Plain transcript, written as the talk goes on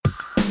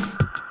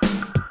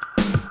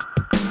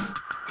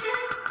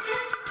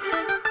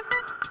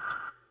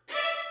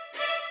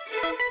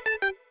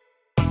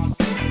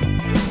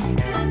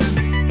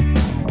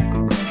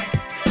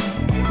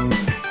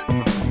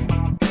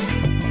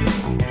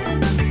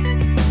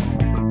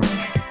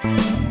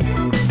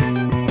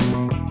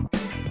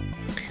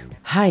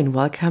Hi, and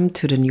welcome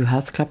to the New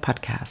Health Club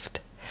podcast.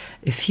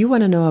 If you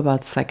want to know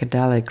about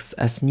psychedelics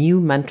as new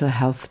mental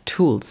health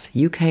tools,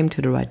 you came to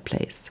the right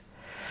place.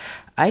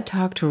 I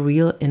talk to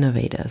real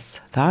innovators,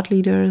 thought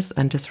leaders,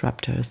 and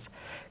disruptors,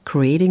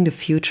 creating the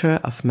future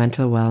of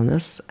mental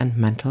wellness and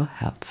mental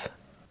health.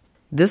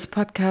 This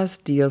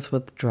podcast deals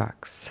with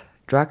drugs.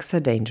 Drugs are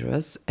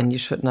dangerous, and you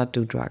should not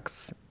do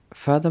drugs.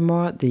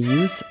 Furthermore, the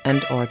use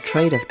and/or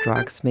trade of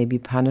drugs may be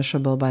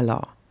punishable by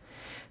law.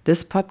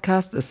 This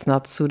podcast is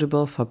not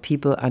suitable for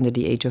people under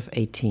the age of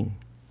 18.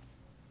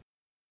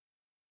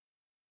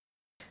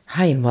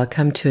 Hi, and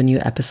welcome to a new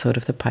episode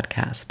of the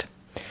podcast.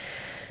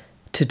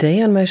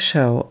 Today on my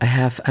show, I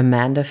have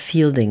Amanda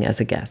Feilding as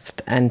a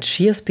guest, and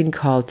she has been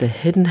called the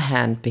hidden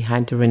hand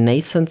behind the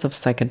renaissance of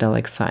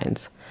psychedelic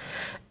science.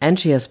 And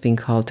she has been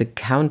called the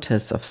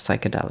Countess of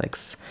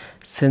Psychedelics,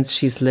 since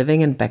she's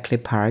living in Beckley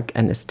Park,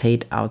 an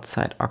estate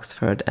outside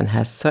Oxford, and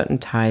has certain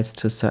ties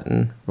to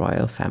certain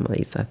royal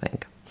families, I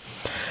think.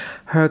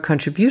 Her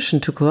contribution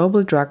to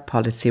global drug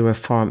policy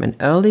reform and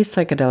early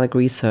psychedelic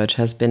research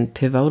has been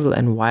pivotal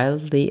and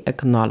widely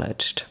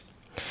acknowledged.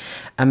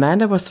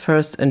 Amanda was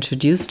first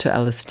introduced to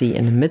LSD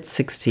in the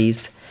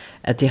mid-60s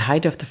at the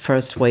height of the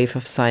first wave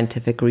of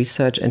scientific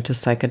research into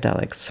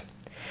psychedelics.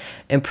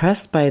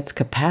 Impressed by its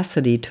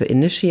capacity to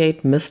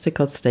initiate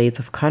mystical states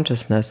of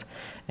consciousness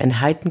and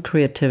heighten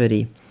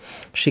creativity,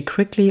 she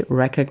quickly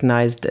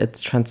recognized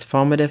its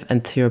transformative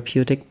and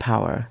therapeutic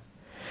power.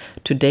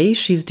 Today,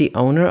 she's the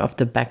owner of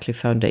the Beckley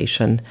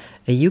Foundation,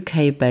 a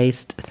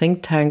UK-based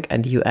think tank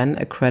and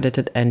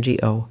UN-accredited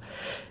NGO,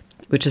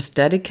 which is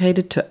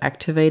dedicated to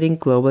activating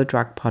global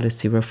drug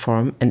policy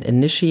reform and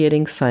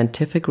initiating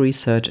scientific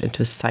research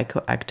into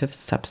psychoactive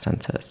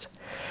substances.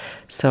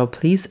 So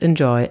please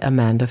enjoy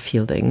Amanda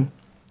Feilding.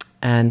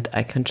 And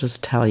I can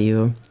just tell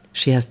you,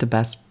 she has the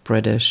best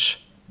British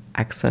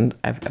accent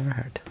I've ever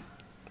heard.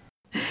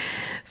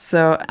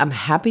 So I'm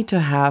happy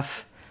to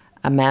have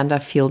Amanda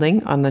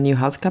Feilding on the New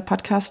Health Club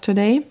podcast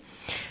today.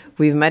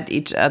 We've met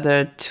each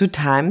other 2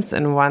 times,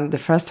 and the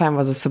first time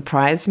was a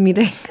surprise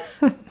meeting,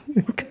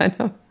 kind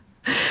of,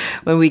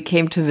 when we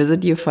came to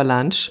visit you for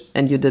lunch,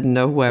 and you didn't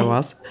know who I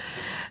was.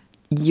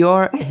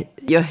 Your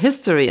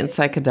history in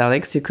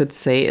psychedelics, you could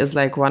say, is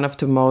like one of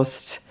the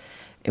most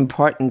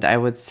important, I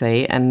would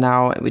say. And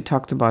now we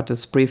talked about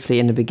this briefly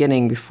in the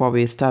beginning before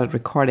we started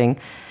recording.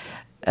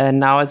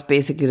 Now is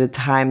basically the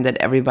time that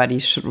everybody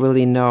should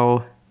really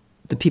know.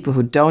 The people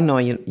who don't know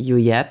you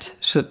yet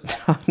should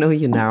know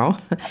you now.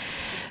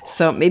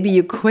 So maybe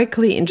you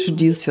quickly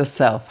introduce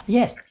yourself.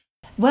 Yes.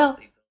 Well,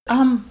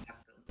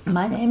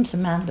 my name's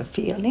Amanda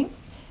Feilding.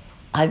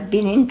 I've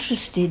been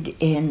interested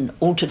in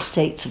altered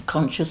states of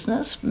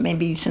consciousness,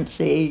 maybe since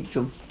the age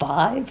of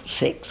 5,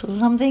 6 or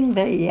something,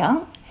 very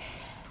young.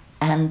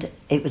 And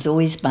it was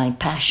always my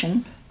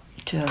passion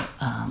to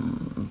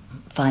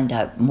find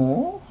out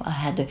more.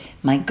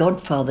 My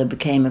godfather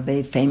became a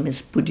very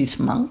famous Buddhist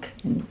monk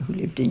who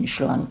lived in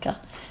Sri Lanka,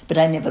 but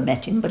I never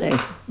met him, but I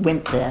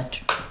went there to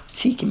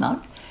seek him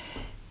out.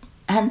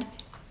 And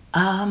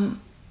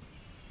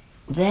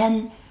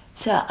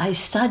so I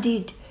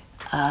studied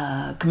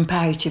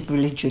comparative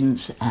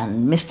religions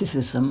and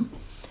mysticism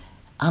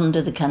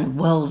under the kind of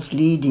world's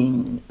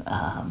leading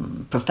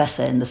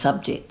professor in the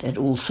subject at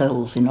All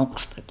Souls in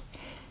Oxford.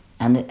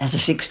 And as a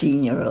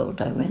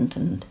 16-year-old, I went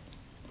and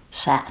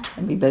sat,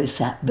 and we both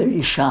sat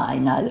very shy,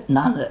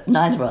 neither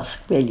of us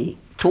really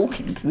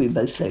talking because we were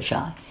both so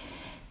shy.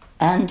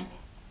 And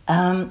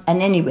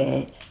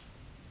anyway,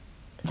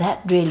 that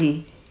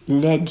really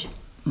led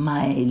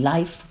my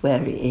life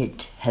where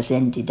it has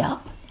ended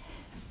up.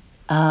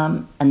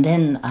 And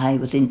then I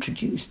was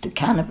introduced to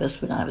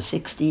cannabis when I was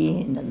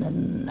 16, and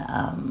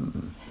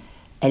then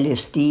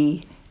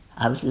LSD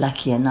I was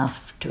lucky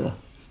enough to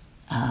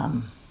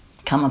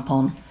come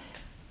upon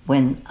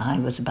when I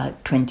was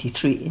about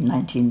 23 in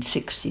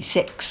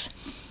 1966,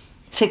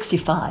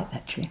 65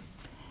 actually.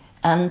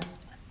 And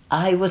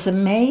I was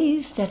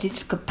amazed at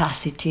its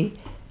capacity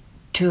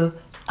to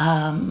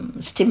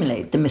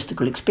stimulate the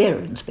mystical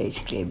experience,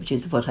 basically, which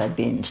is what I'd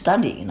been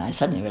studying. And I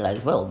suddenly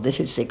realized, well,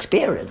 this is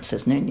experience.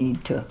 There's no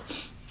need to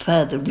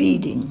further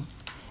reading.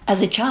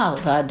 As a child,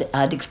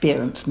 I'd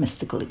experienced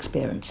mystical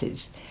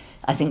experiences.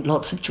 I think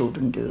lots of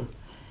children do.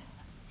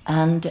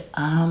 And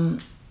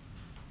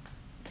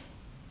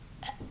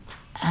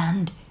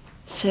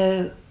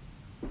so,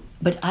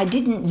 but I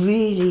didn't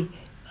really,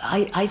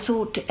 I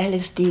thought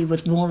LSD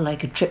was more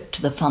like a trip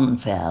to the fun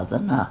fair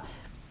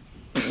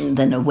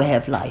than a way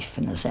of life,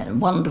 in a sense.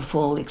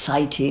 Wonderful,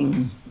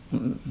 exciting,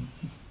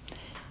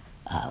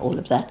 all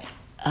of that,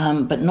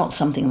 but not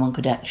something one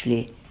could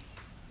actually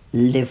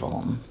live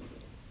on.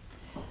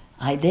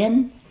 I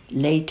then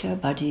later,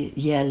 about a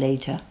year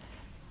later,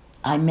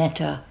 I met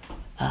a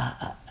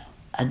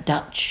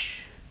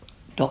Dutch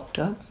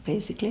doctor,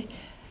 basically,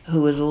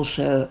 who was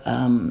also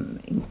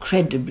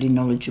incredibly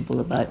knowledgeable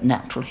about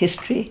natural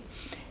history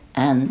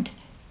and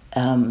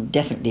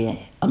definitely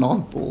an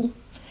oddball.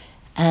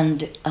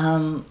 And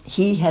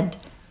he had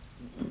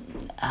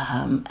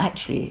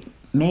actually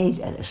made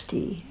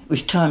LSD,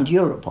 which turned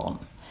Europe on.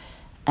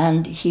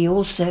 And he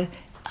also,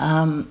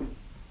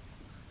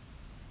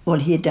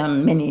 he had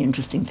done many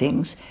interesting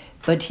things,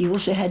 but he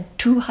also had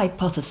two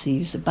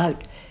hypotheses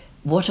about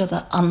what are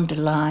the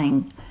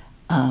underlying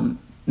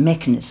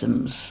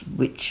mechanisms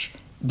which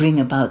bring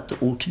about the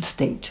altered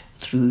state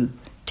through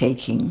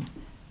taking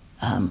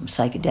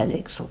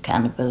psychedelics or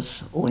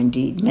cannabis, or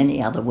indeed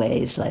many other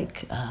ways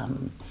like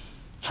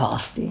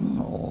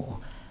fasting or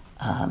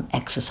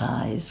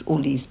exercise,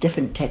 all these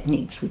different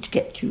techniques which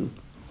get you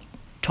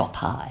top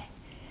high.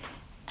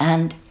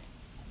 And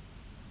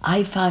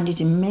I found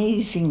it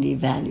amazingly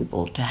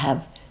valuable to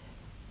have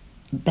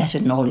better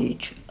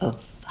knowledge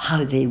of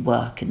how they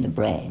work in the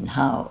brain,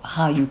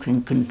 how you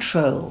can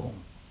control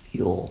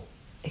your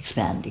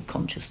expanded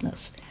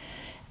consciousness.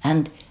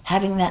 And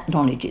having that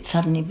knowledge, it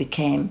suddenly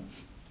became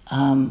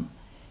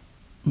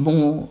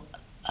more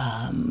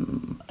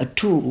a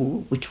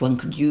tool which one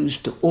could use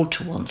to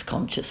alter one's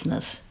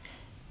consciousness.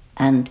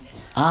 And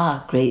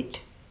our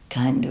great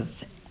kind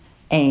of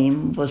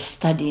aim was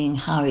studying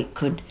how it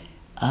could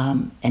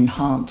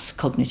enhance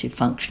cognitive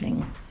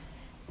functioning,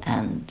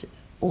 and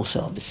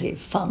also obviously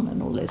fun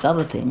and all those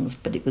other things,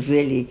 but it was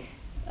really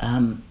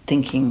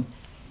thinking,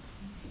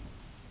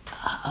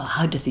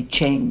 how does it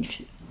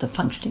change the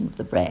functioning of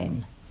the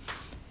brain?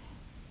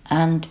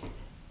 And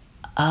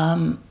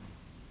the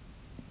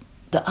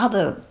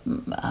other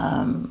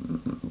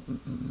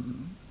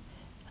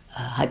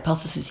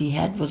hypothesis he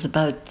had was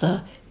about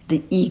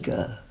the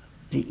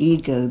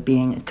ego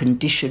being a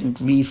conditioned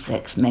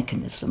reflex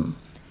mechanism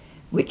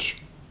which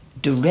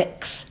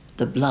directs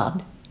the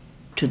blood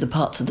to the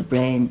parts of the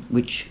brain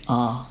which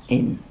are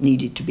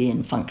needed to be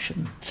in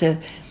function. So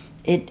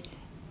it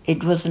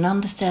was an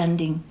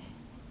understanding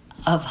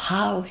of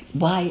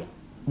why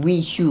we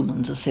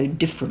humans are so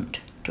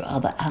different to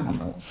other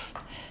animals,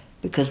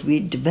 because we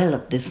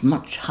developed this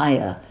much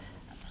higher,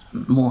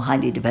 more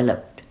highly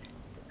developed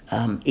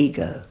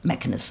ego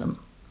mechanism,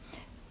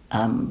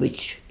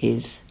 which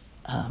is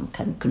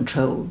kind of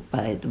controlled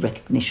by the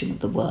recognition of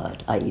the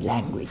word, i.e.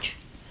 language.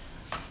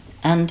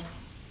 And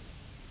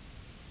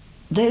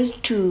those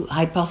two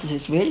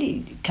hypotheses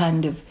really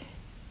kind of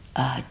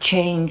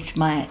changed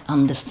my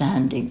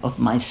understanding of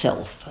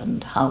myself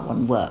and how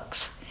one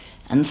works.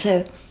 And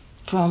so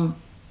from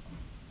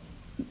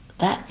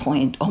that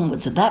point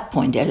onwards, at that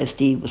point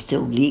LSD was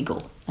still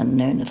legal and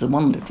known as a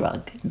wonder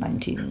drug in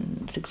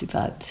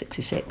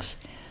 1965-66.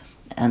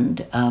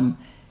 And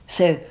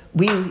so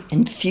we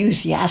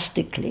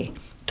enthusiastically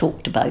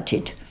talked about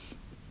it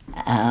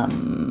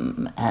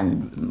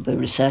and were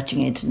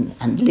researching it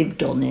and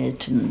lived on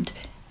it, and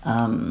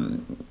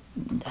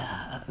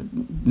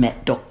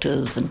met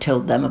doctors and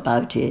told them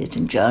about it,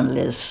 and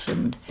journalists,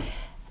 and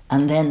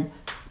then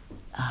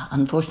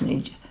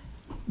unfortunately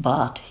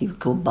Bart, he was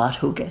called Bart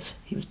Hughes,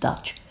 he was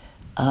Dutch,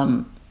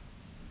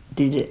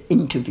 did an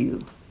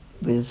interview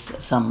with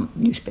some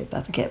newspaper,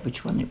 I forget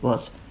which one it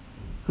was,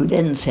 who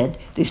then said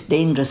this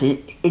dangerous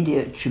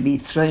idiot should be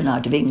thrown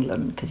out of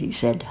England, because he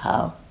said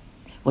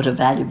what a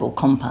valuable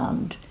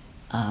compound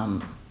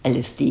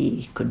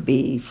LSD could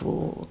be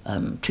for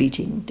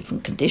treating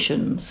different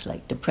conditions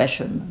like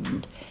depression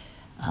and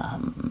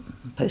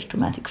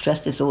post-traumatic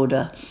stress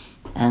disorder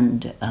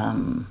and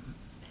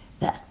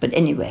that. But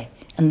anyway,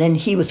 and then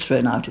he was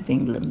thrown out of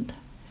England,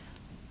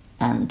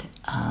 and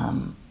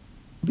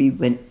we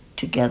went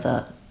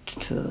together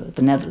to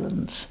the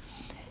Netherlands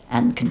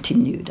and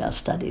continued our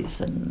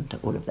studies and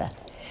all of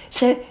that.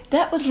 So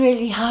that was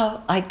really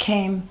how I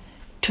came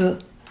to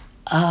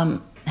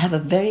have a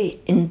very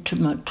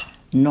intimate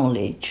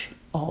knowledge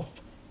of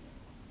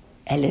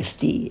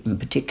LSD in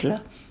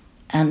particular,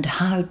 and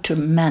how to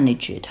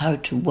manage it, how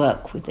to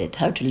work with it,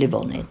 how to live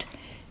on it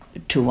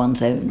to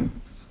one's own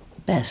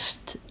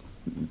best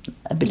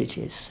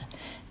abilities.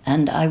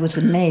 And I was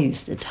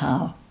amazed at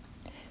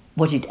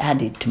what it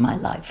added to my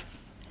life.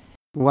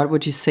 What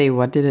would you say,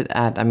 what did it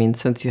add? I mean,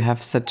 since you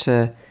have such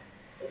a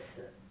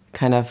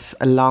kind of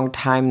a long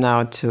time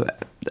now, to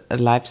a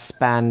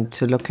lifespan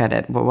to look at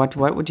it, what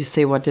would you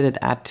say, what did it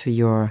add to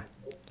your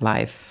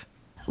life?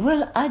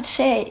 Well, I'd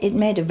say it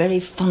made a very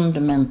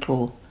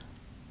fundamental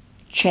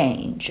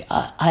change.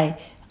 I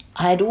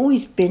had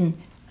always been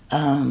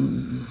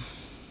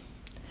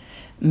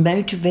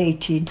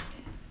motivated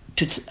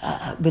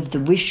with the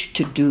wish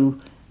to do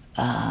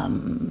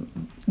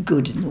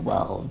good in the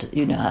world.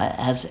 You know,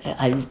 as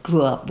I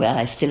grew up where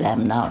I still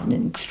am now, in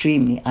an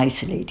extremely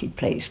isolated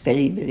place,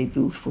 very, very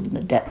beautiful in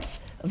the depths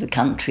of the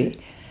country,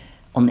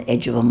 on the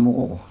edge of a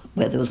moor,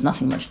 where there was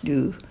nothing much to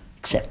do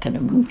except kind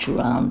of mooch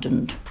around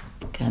and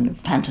kind of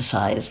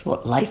fantasize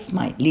what life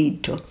might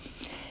lead to.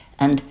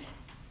 And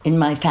in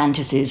my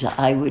fantasies,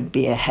 I would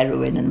be a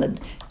heroine in the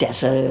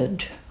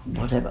desert,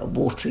 whatever,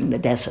 watering the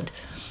desert,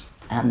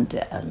 and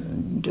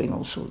doing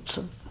all sorts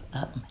of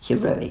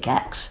heroic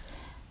acts.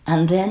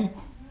 And then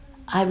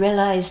I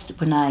realized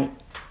when I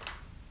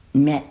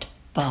met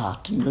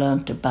Bart and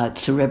learnt about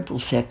cerebral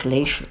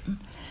circulation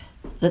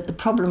that the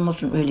problem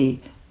wasn't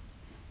really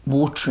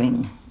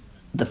watering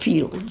the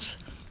fields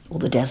or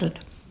the desert.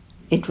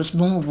 It was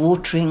more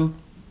watering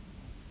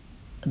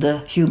the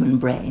human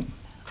brain.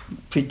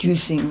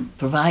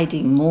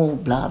 providing more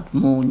blood,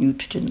 more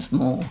nutrients,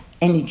 more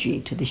energy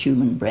to the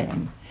human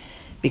brain,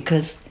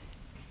 because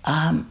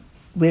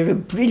we're a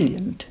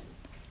brilliant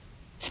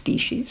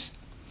species,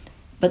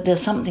 but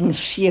there's something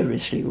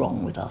seriously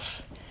wrong with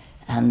us,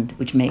 and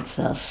which makes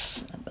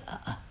us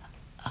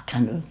a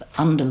kind of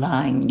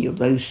underlying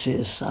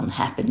neurosis,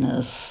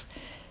 unhappiness,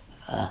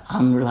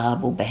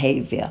 unreliable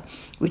behavior,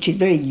 which is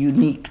very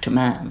unique to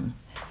man,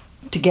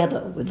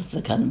 together with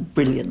the kind of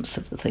brilliance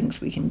of the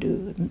things we can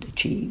do and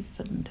achieve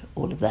and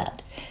all of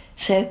that.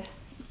 So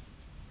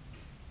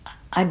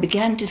I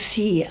began to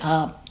see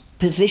our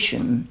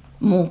position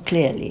more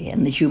clearly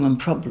and the human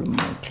problem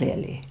more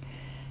clearly.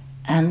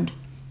 And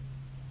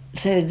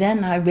so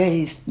then I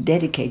really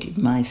dedicated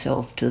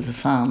myself to the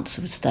science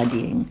of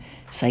studying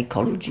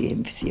psychology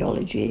and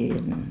physiology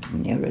and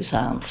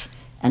neuroscience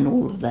and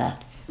all of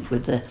that,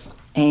 with the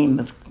aim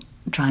of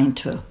trying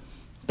to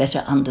better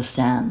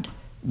understand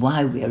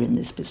why we are in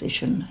this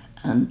position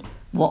and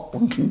what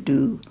one can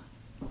do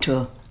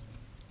to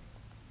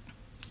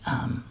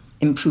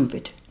improve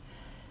it.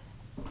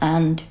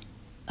 And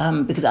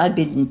because I'd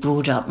been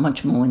brought up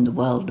much more in the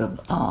world of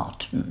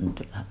art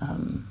and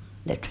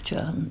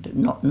literature, and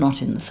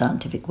not in the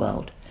scientific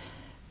world,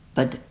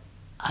 but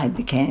I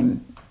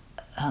became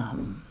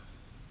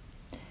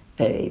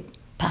very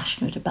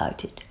passionate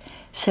about it.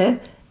 So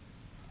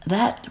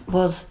that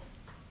was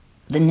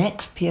the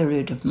next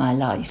period of my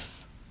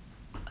life,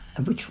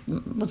 which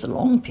was a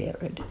long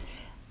period,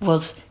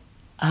 was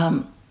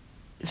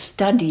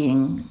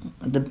studying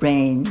the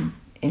brain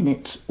in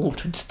its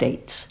altered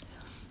states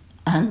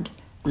and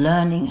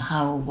learning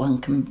how one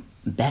can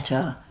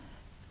better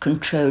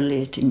control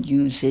it and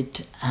use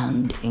it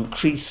and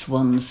increase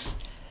one's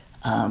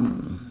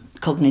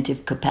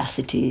cognitive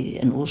capacity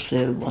and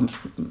also one's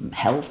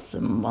health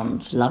and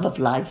one's love of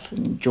life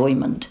and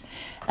enjoyment.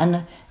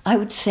 And I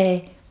would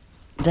say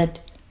that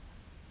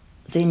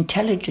the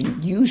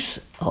intelligent use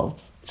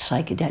of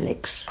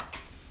psychedelics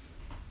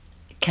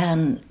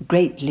can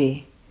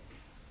greatly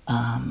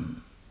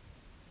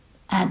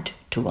add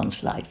to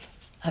one's life.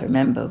 I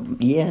remember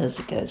years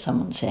ago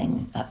someone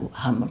saying,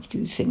 how much do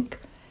you think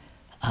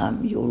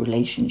your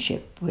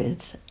relationship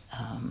with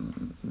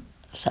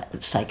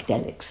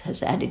psychedelics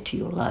has added to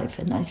your life?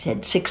 And I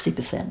said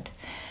 60%.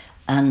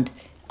 And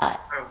I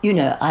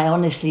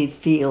honestly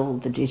feel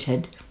that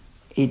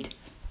it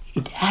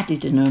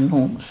added an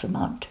enormous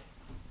amount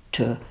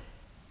to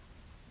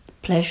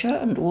pleasure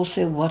and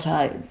also what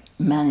I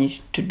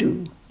managed to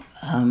do.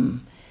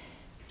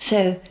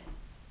 So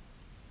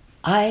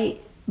I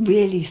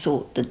really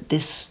thought that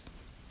this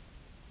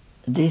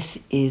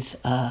is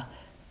a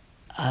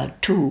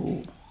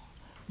tool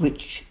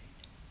which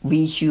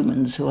we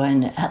humans who are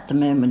at the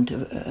moment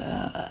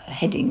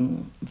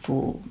heading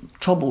for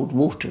troubled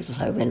waters, as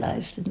I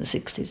realized in the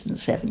 60s and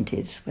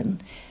 70s when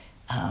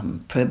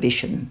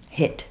prohibition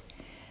hit.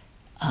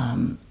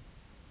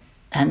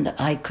 And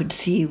I could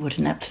see what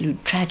an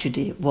absolute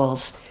tragedy it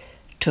was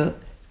to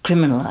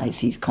criminalize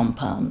these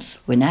compounds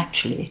when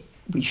actually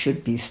we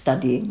should be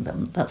studying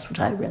them. That's what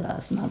I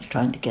realized, and I was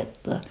trying to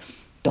get the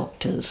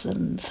doctors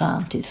and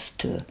scientists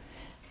to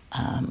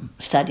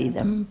study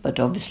them, but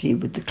obviously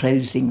with the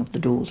closing of the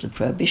doors of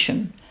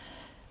prohibition,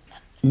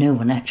 no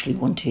one actually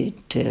wanted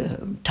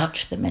to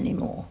touch them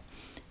anymore.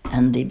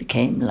 And they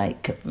became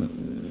like,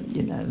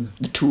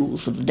 the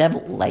tools of the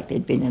devil, like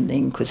they'd been in the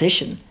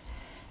Inquisition.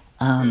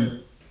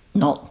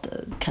 Not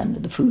kind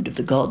of the food of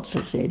the gods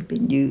as they'd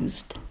been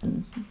used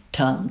and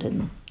termed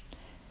in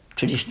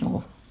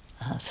traditional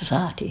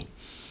society.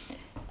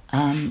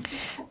 But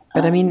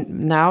I mean,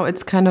 now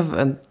it's kind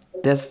of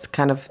there's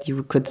kind of,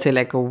 you could say,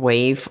 like a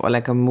wave or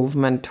like a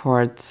movement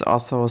towards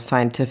also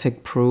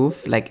scientific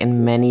proof, like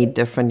in many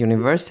different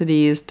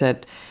universities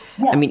that,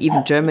 I mean,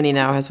 even Germany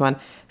now has one.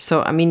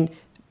 So, I mean,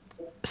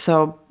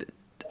 so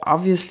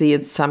obviously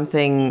it's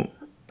something,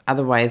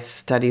 otherwise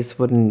studies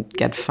wouldn't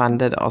get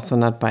funded, also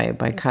not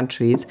by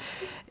countries.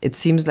 It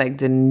seems like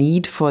the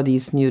need for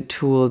these new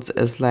tools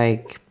is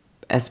like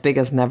as big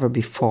as never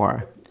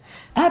before.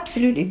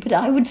 Absolutely, but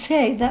I would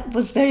say that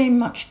was very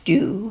much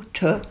due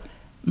to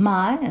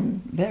my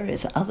and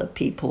various other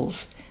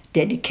people's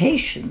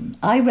dedication.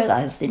 I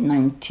realized in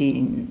at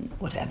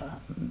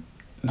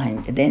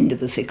the end of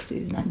the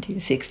 60s,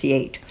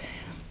 1968,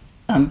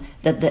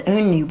 that the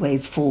only way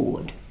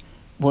forward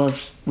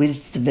was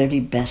with the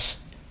very best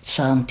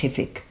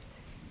scientific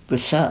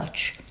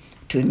research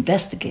to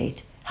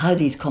investigate how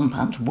these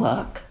compounds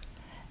work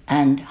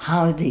and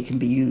how they can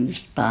be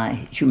used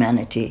by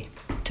humanity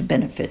to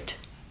benefit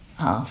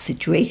our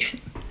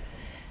situation.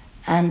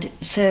 And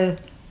so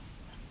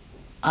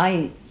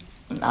I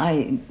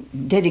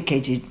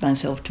dedicated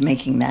myself to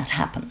making that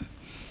happen.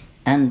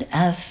 And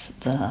as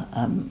the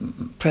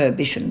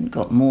prohibition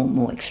got more and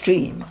more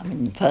extreme, I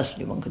mean,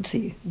 firstly one could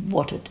see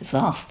what a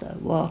disaster,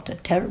 what a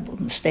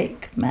terrible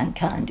mistake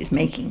mankind is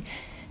making.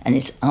 And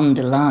it's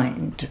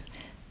underlined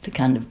the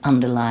kind of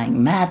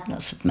underlying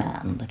madness of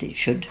man, that it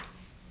should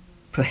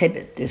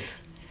prohibit this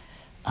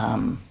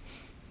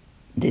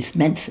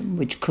medicine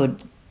which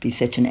could be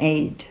such an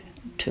aid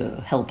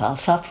to help our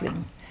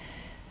suffering.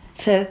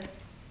 So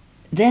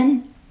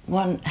then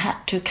one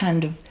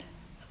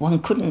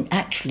couldn't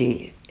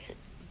actually,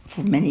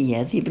 for many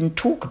years, even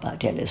talk about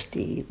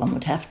LSD. One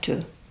would have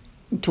to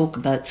talk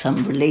about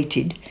some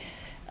related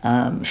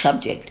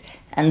subject.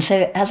 And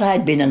so as I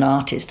had been an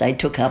artist, I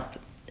took up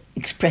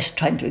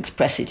trying to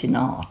express it in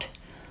art.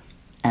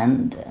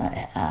 And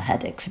I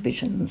had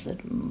exhibitions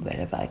at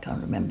wherever, I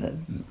can't remember,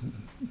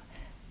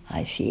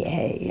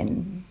 ICA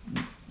and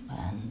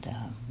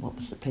what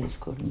was the place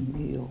called in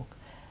New York?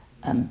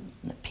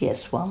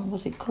 PS1,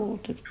 was it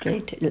called?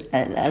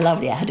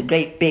 Lovely. I had a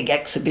great big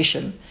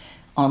exhibition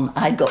on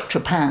I got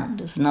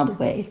trepanned as another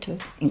way to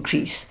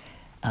increase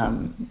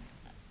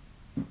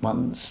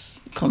one's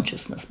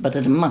consciousness, but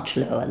at a much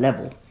lower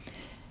level.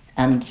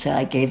 And so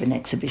I gave an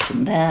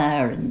exhibition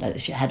there, and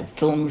she had a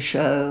film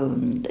show,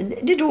 and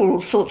did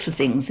all sorts of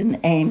things in the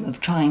aim of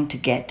trying to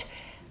get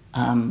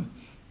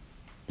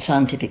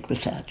scientific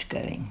research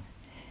going.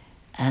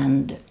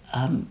 And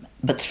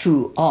but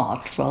through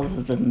art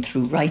rather than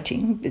through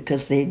writing,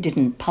 because they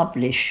didn't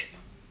publish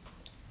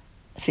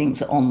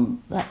things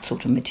on that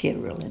sort of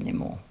material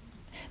anymore.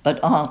 But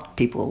art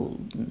people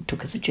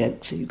took as a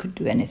joke, so you could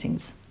do anything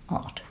as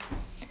art.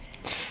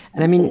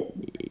 And I mean,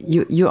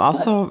 you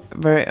also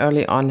very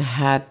early on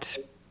had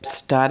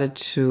started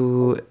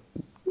to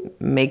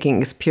making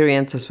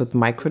experiences with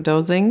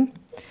microdosing.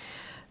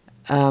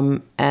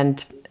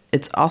 And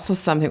it's also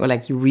something, or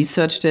like you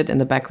researched it in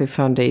the Beckley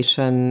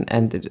Foundation,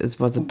 and it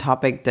was a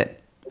topic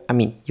that, I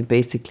mean, you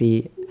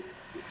basically,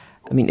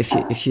 I mean,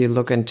 if you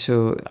look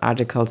into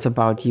articles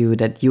about you,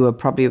 that you were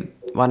probably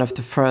one of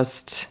the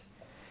first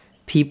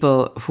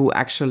people who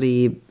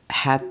actually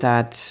had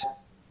that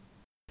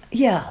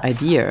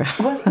idea.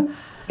 Well,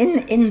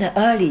 in the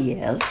early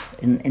years,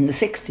 in the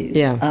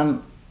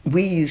 60s,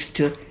 we used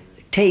to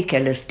take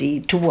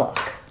LSD to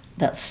work.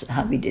 That's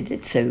how we did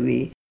it. So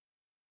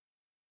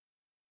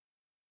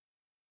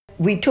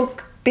we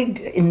took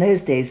in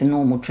those days, a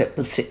normal trip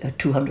was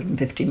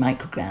 250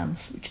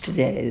 micrograms, which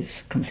today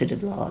is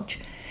considered large.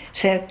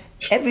 So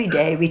every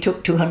day we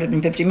took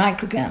 250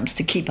 micrograms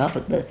to keep up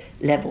at the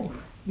level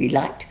we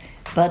liked.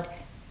 But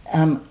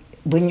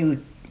when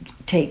you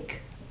take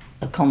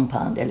a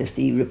compound,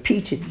 LSD,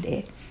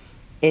 repeatedly,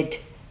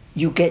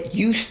 you get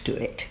used to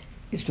it.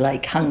 It's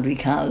like hungry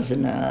cows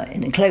in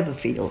a clover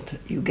field.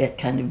 You get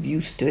kind of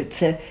used to it.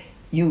 So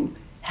you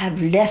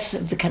have less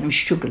of the kind of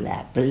sugar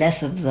lag, the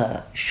less of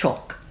the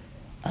shock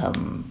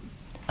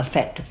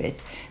effect of it,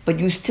 but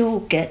you still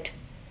get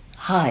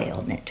high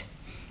on it.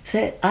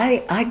 So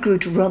I grew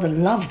to rather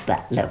love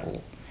that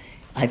level.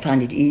 I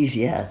find it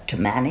easier to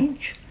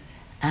manage,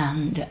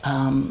 and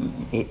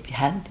it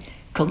had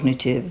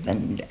cognitive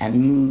and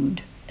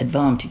mood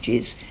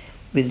advantages,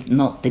 with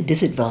not the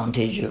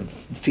disadvantage of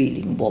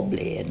feeling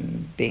wobbly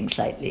and being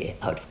slightly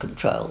out of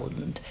control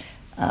and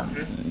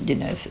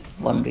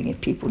wondering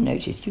if people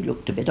noticed you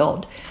looked a bit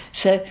odd.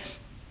 So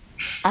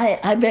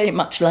I very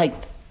much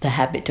liked the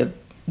habit of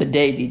the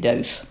daily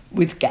dose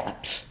with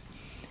gaps.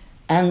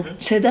 And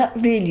so that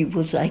really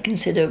was, I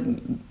consider,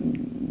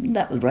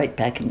 that was right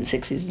back in the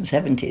 60s and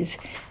 70s.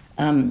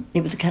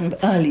 It was a kind of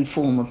early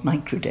form of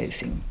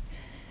microdosing.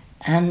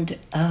 And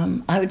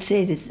I would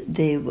say that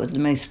they were the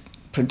most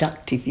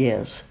productive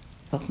years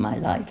of my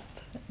life.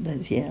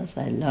 Those years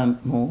I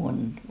learned more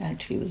and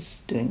actually was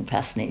doing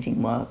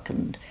fascinating work,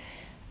 and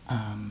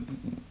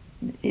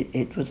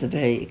it was a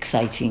very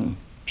exciting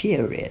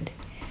period.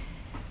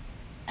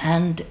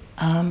 And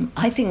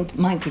I think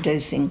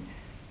microdosing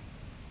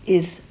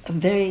is a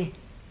very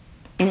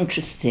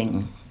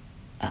interesting,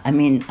 I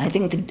mean, I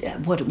think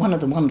that one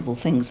of the wonderful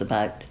things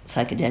about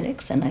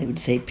psychedelics, and I would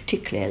say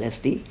particularly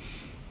LSD,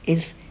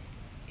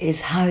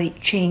 is how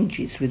it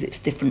changes with its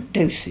different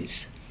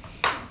doses.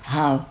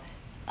 How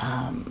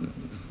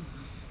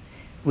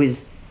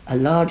with a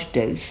large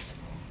dose,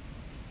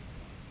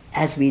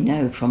 as we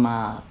know from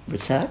our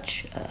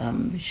research,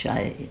 which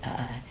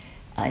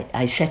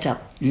I set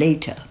up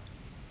later,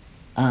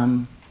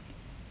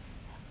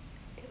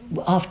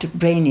 after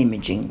brain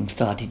imaging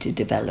started to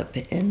develop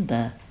in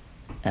the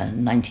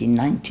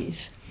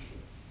 1990s,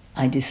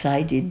 I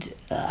decided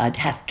I'd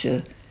have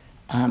to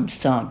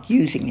start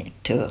using it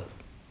to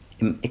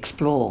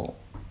explore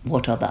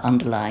what are the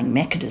underlying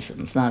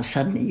mechanisms. Now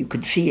suddenly you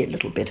could see a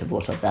little bit of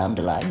what are the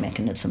underlying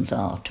mechanisms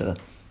are to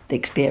the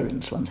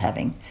experience one's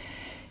having.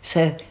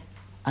 So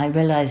I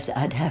realized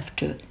I'd have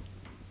to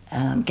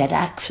get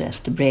access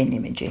to brain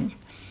imaging,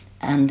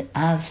 and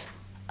as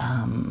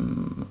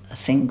a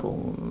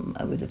single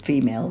with a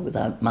female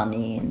without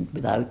money and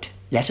without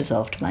letters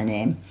after my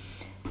name,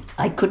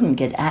 I couldn't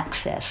get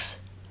access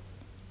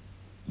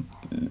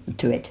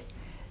to it.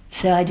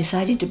 So I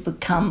decided to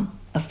become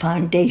a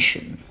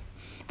foundation,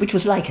 which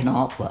was like an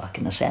artwork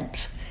in a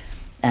sense.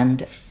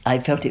 And I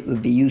felt it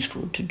would be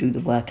useful to do the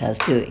work I was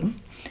doing.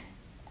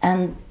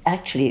 And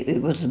actually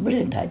it was a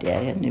brilliant idea,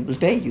 and it was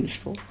very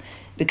useful,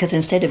 because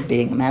instead of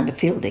being Amanda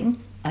Feilding,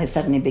 I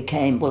suddenly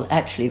became, well,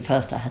 actually,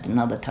 first I had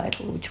another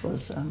title, which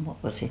was,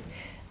 what was it?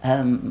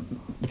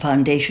 The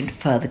Foundation to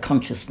Further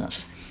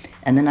Consciousness.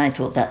 And then I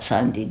thought that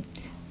sounded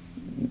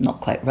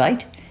not quite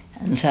right.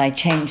 And so I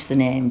changed the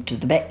name to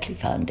the Beckley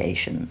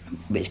Foundation,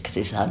 because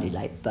it sounded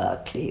like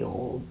Berkeley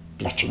or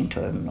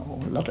Bletchington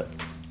or a lot of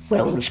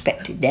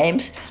well-respected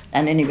names.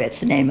 And anyway, it's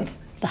the name of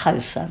the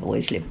house I've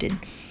always lived in,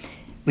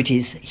 which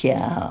is here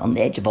on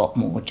the edge of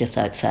Otmore, just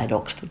outside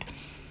Oxford.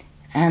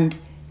 And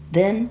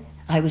then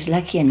I was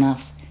lucky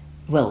enough,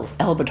 well,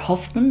 Albert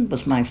Hoffman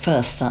was my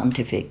first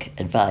scientific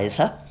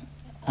advisor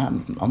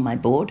on my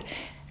board,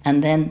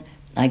 and then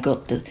I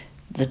got the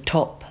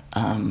top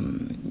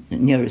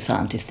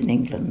neuroscientist in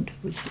England,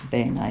 who was a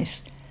very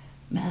nice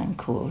man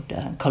called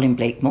Colin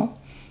Blakemore.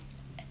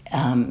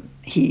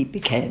 He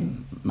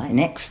became my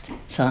next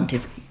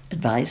scientific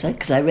advisor,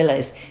 because I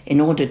realized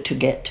in order to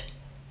get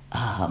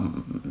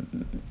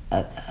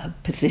a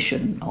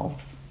position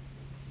of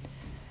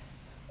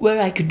where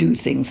I could do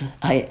things,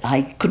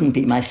 I couldn't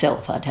be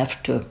myself. I'd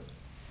have to,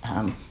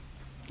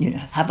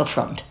 have a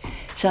front.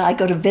 So I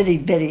got a very,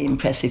 very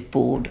impressive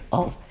board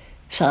of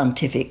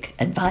scientific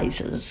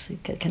advisors,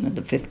 kind of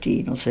the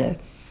 15 or so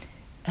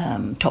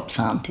top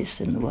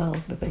scientists in the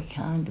world, were very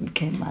kind and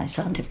became my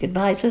scientific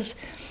advisors.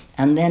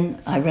 And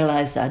then I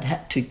realized I'd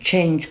had to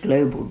change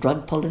global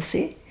drug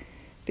policy,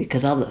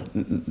 because other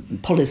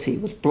policy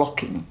was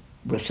blocking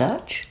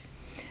research.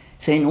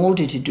 So in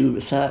order to do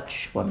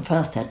research, one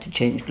first had to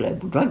change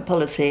global drug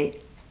policy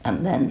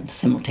and then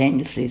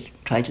simultaneously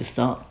try to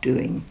start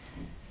doing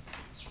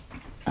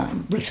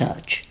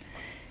research.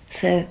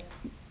 So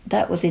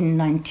that was in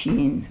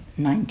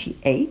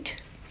 1998.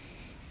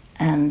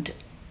 And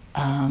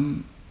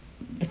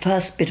the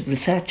first bit of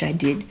research I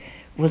did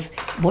was,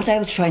 what I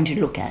was trying to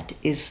look at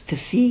is to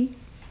see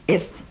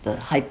if the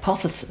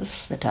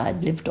hypothesis that I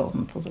had lived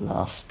on for the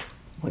last,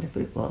 whatever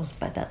it was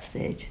by that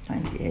stage,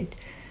 98,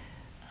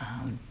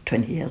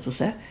 20 years or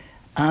so,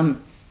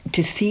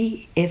 to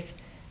see if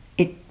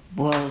it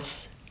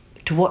was,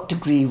 to what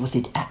degree was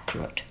it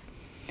accurate.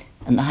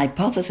 And the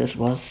hypothesis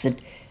was that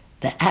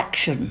the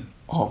action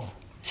of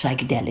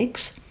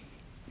psychedelics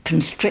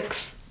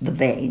constricts the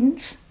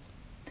veins,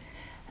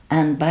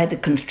 and by the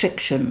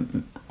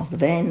constriction of the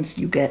veins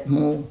you get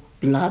more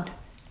blood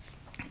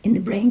in the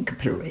brain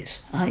capillaries,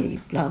 i.e.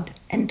 blood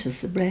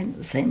enters the brain at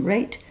the same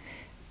rate,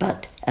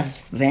 but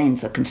as the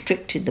veins are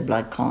constricted, the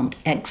blood can't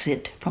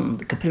exit from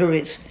the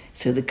capillaries,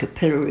 so the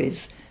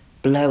capillaries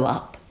blow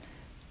up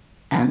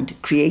and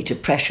create a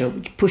pressure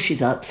which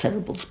pushes out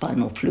cerebral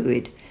spinal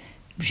fluid,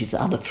 which is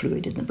the other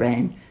fluid in the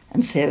brain,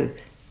 and so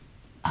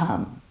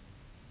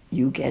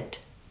you get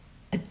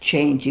a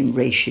change in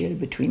ratio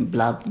between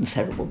blood and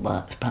cerebral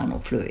spinal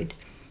fluid,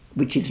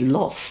 which is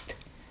lost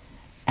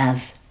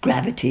as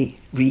gravity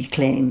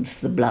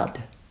reclaims the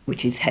blood,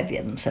 which is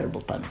heavier than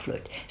cerebral spinal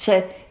fluid.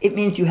 So it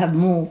means you have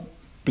more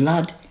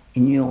blood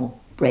in your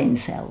brain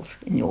cells,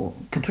 in your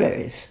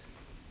capillaries,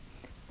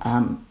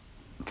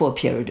 for a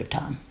period of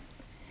time.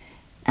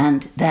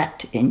 And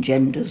that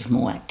engenders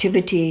more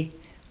activity,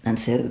 and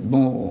so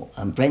more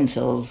brain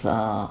cells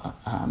are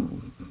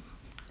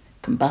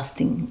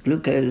combusting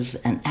glucose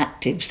and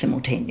active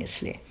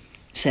simultaneously.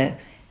 So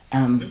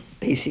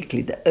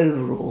basically the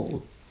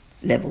overall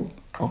level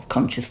of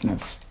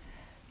consciousness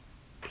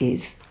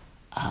is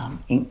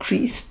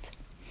increased,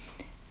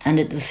 and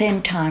at the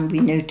same time we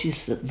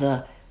notice that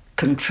the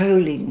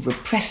controlling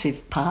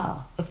repressive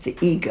power of the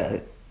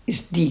ego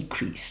is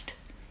decreased.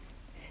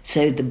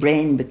 So the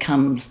brain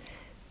becomes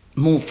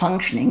more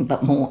functioning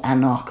but more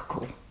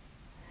anarchical.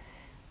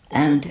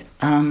 And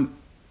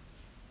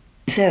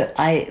so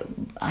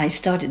I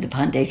started the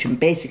foundation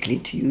basically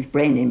to use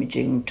brain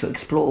imaging to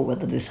explore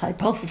whether this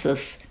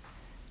hypothesis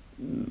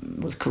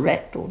was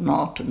correct or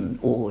not,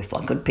 or if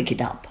one could pick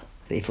it up,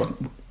 if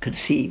one could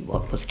see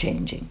what was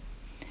changing.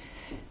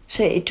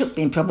 So it took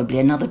me probably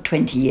another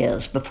 20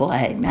 years before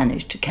I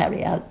managed to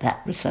carry out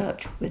that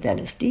research with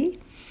LSD.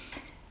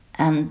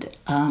 And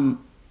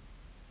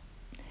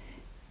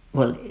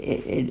well,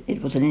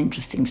 it was an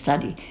interesting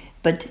study.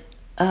 But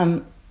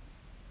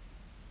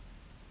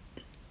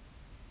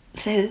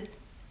so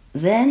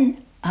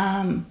then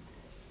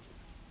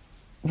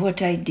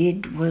what I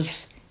did was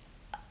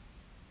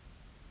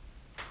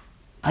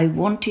I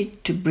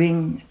wanted to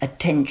bring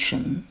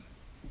attention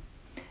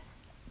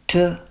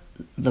to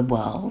the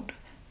world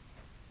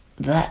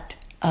that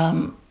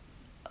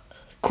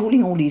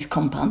calling all these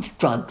compounds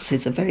drugs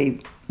is a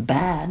very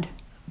bad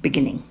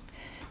beginning,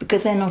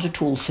 because they're not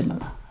at all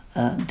similar.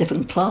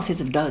 Different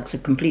classes of drugs are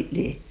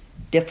completely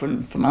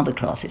different from other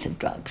classes of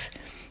drugs.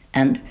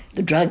 And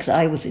the drugs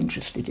I was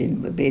interested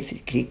in were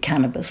basically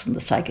cannabis and the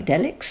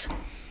psychedelics,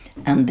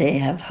 and they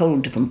have whole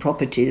different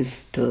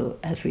properties to,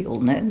 as we all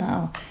know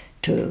now,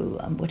 to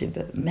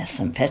whatever,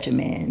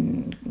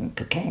 methamphetamine,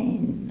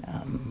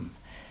 cocaine,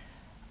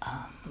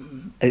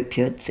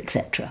 opiates,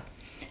 etc.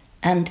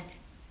 And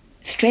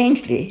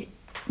strangely,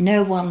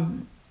 no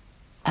one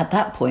at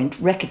that point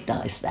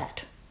recognized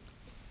that.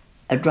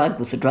 A drug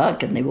was a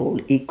drug and they were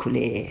all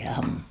equally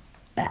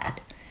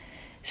bad.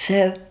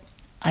 So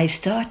I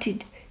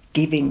started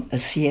giving a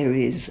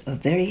series of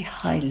very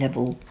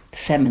high-level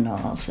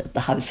seminars at the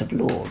House of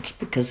Lords,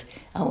 because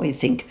I always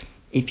think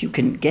if you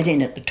can get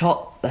in at the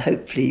top,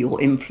 hopefully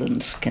your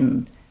influence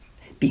can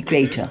be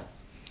greater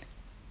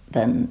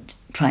than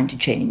trying to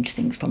change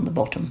things from the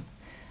bottom.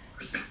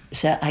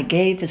 So I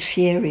gave a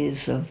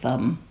series of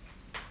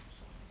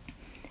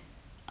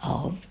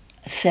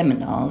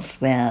seminars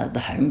where the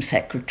Home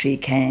Secretary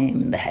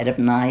came, the head of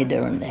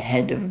NIDA and the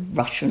head of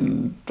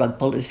Russian drug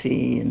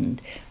policy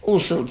and all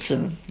sorts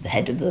of, the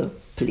head of the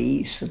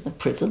police and the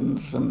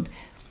prisons and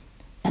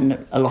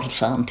a lot of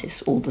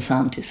scientists. All the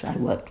scientists I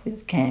worked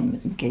with came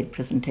and gave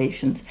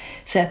presentations.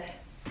 So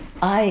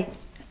I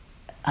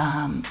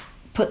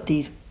put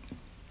these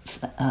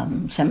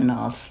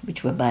seminars,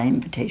 which were by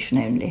invitation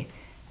only,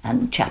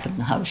 and Chatham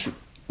House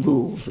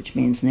rules, which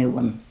means no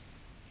one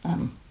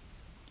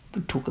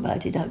would talk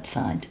about it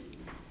outside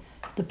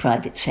the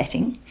private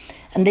setting.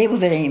 And they were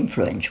very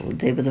influential.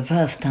 They were the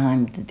first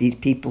time that these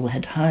people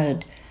had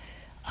heard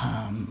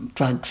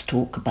drugs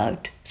talk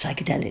about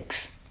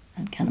psychedelics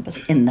and cannabis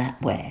in that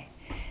way.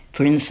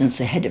 For instance,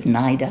 the head of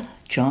NIDA,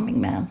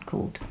 charming man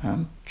called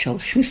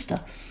Charles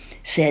Schuster,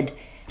 said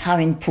how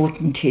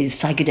important his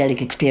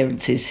psychedelic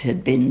experiences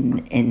had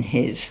been in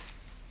his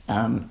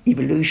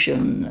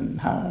evolution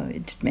and how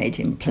it made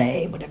him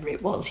play whatever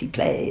it was he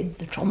played,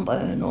 the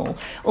trombone or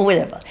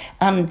whatever,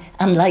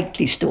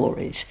 unlikely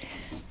stories.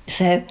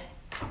 So,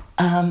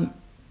 and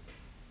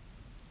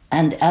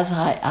as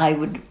I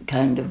would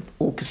kind of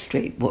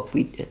orchestrate what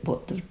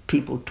the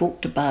people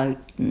talked about,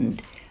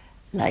 and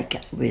like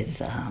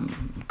with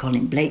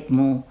Colin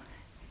Blakemore,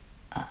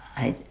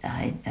 I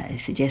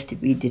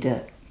suggested we did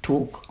a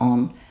talk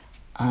on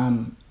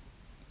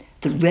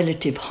the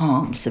relative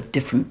harms of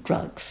different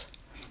drugs.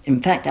 In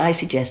fact, I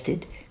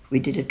suggested we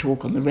did a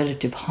talk on the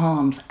relative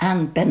harms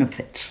and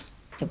benefits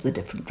of the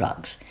different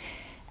drugs.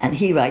 And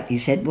he rightly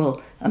said,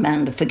 well,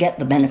 Amanda, forget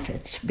the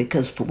benefits,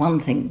 because for one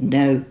thing,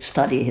 no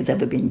study has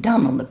ever been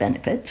done on the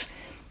benefits.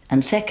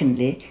 And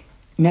secondly,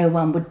 no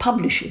one would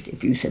publish it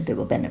if you said there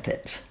were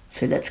benefits.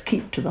 So let's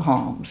keep to the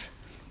harms.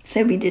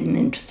 So we did an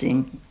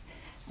interesting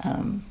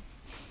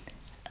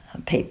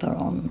paper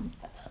on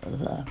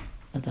the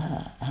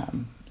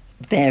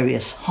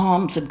various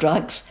harms of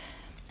drugs,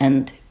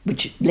 and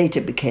which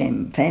later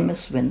became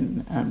famous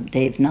when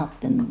Dave Nutt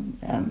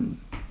then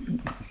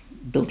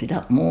built it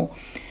up more.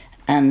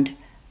 And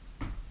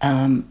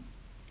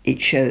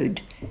it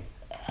showed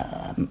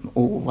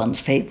all one's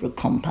favourite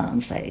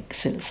compounds like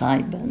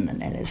psilocybin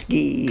and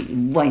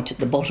LSD right at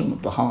the bottom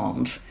of the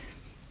harms,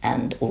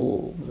 and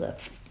all the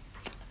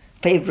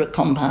favourite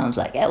compounds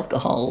like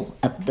alcohol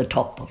at the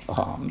top of the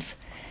harms.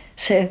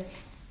 So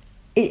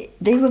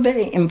they were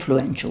very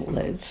influential,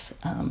 those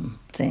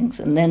things.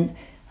 And then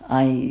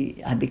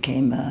I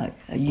became a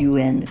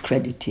UN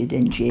accredited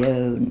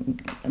NGO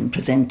and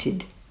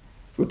presented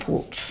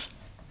reports.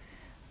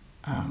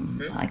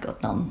 I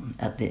got done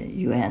at the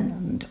UN,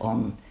 and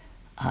on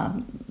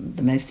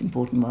the most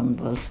important one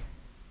was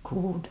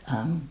called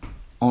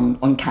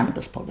on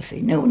cannabis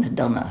policy. No one had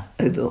done an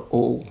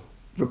overall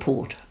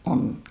report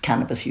on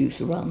cannabis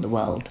use around the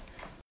world.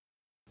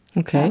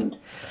 Okay.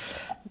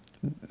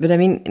 But I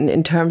mean,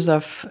 in terms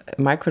of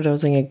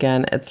microdosing,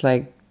 again, it's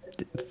like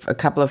a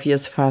couple of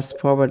years fast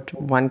forward,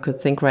 one could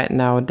think right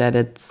now that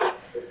it's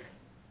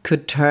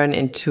could turn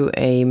into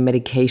a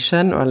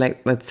medication, or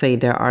like, let's say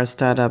there are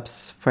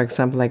startups, for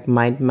example, like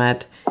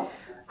MindMed,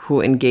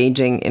 who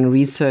engaging in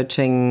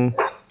researching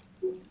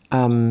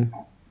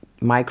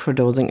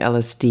microdosing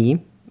LSD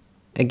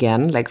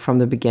again, like from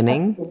the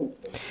beginning. Absolutely.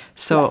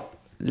 So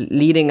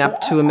leading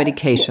up to a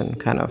medication,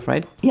 kind of,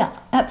 right? Yeah,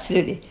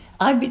 absolutely.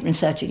 I've been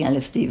researching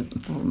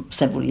LSD for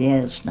several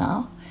years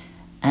now,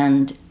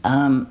 and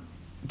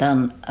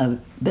done a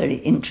very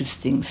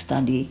interesting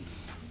study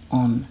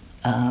on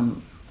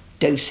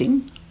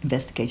dosing,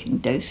 investigating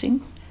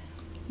dosing,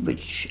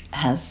 which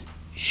has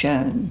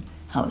shown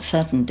how a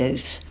certain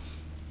dose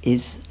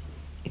is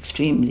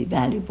extremely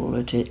valuable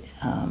at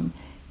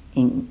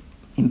in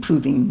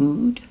improving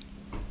mood,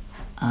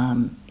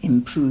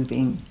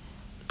 improving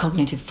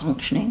cognitive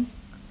functioning,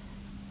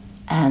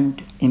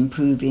 and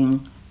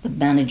improving the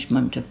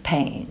management of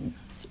pain,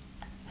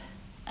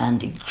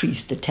 and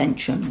increased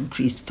attention,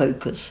 increased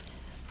focus.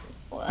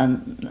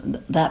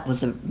 And that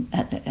was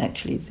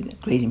actually the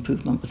great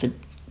improvement was at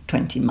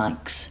 20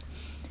 mics.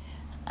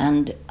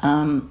 And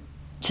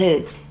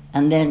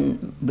and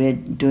then we're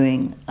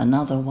doing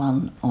another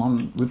one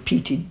on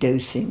repeated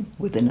dosing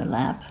within a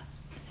lab,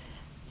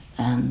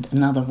 and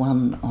another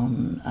one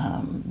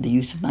on the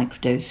use of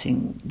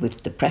microdosing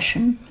with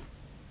depression,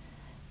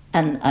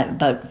 and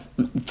about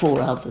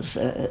 4 others.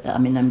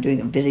 I'm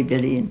doing a very,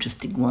 very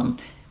interesting one,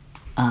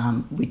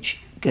 which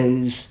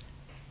goes,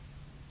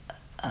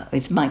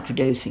 it's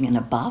microdosing and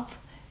above,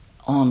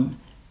 on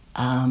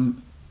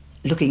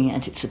looking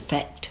at its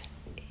effect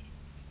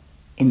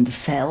in the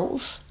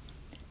cells.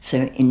 So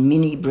in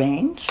mini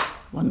brains,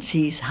 one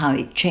sees how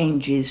it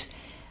changes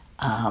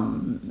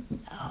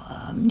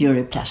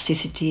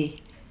neuroplasticity,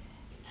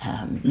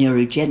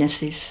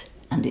 neurogenesis,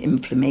 and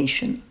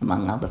inflammation,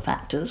 among other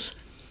factors,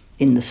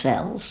 in the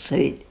cells. So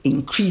it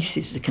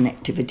increases the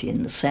connectivity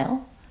in the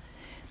cell.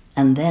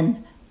 And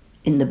then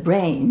in the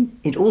brain,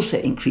 it also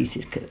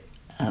increases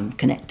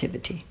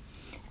connectivity.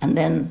 And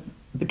then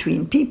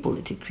between people,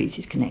 it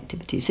increases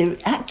connectivity. So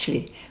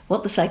actually,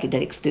 what the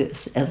psychedelics do,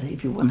 as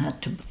if one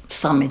had to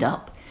sum it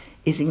up,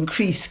 is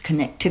increase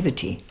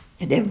connectivity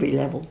at every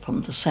level,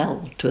 from the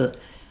cell to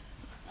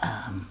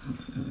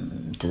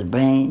the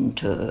brain,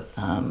 to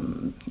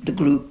the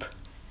group,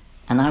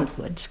 and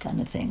outwards, kind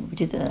of thing,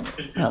 which is a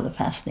rather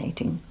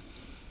fascinating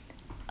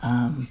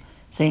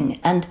thing.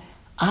 And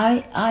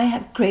I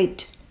have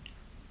great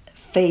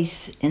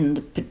faith in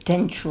the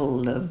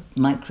potential of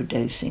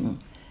microdosing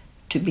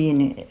to be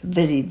a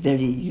very,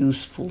 very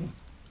useful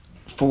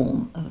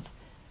form of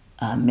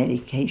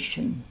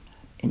medication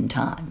in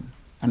time.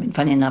 I mean,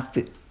 funny enough,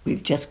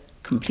 we've just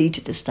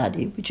completed a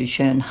study which has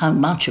shown how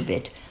much of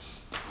it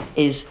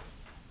is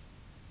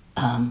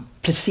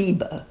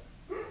placebo,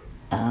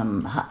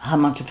 how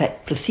much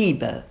effect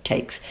placebo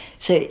takes.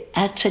 So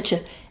as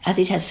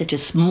it has such a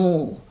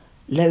small,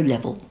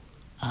 low-level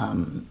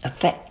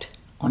effect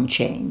on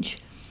change,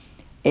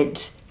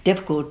 it's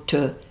difficult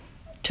to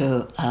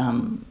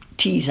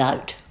tease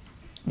out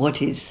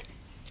what is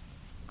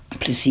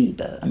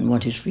placebo and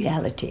what is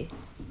reality.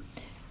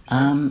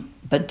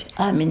 But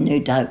I'm in no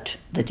doubt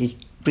that it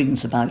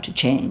brings about a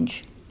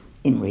change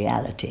in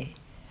reality.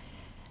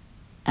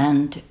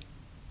 And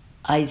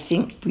I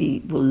think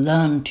we will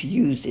learn to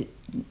use it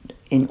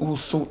in all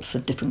sorts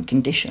of different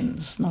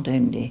conditions, not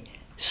only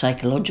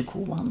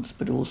psychological ones,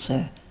 but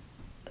also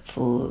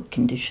for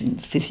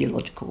conditions,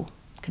 physiological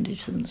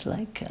conditions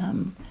like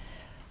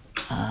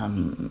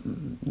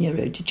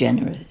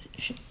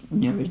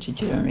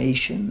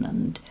neurodegeneration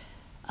and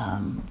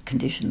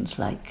conditions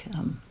like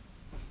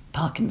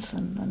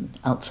Parkinson and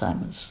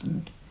Alzheimer's,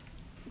 and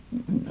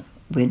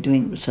we're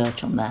doing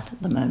research on that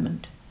at the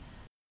moment.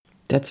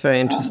 That's very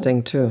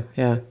interesting too,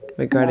 yeah,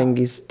 regarding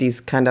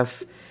these kind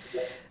of,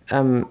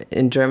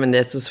 in German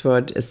there's this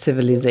word,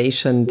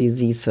 civilization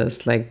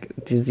diseases, like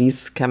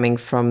disease coming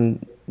from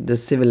the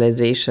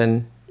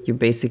civilization you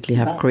basically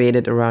have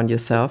created around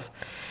yourself.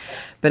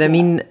 But I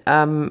mean,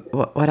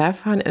 what I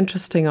find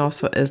interesting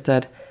also is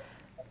that,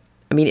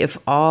 I mean, if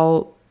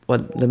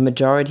the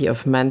majority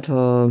of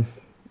mental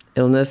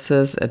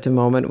illnesses at the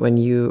moment, when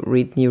you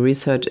read new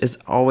research, is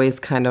always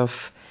kind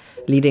of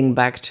leading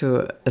back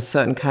to a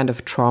certain kind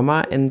of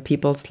trauma in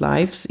people's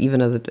lives,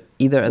 even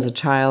either as a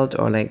child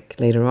or like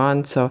later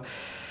on. So,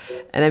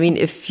 and I mean,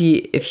 if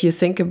you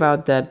think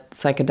about that,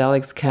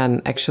 psychedelics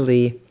can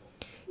actually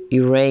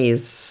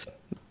erase,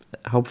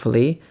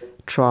 hopefully,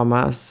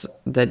 traumas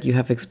that you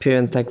have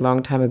experienced like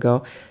long time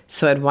ago.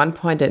 So at one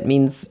point, that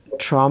means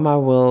trauma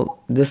will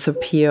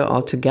disappear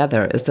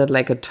altogether. Is that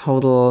like a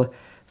total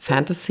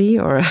fantasy,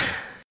 or?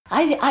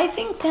 I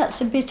think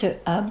that's a bit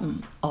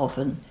of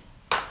an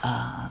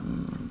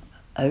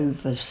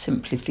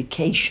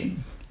oversimplification.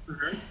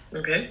 Mm-hmm.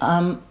 Okay.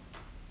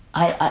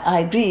 I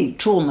agree,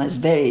 trauma is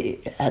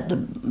very at the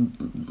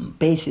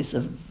basis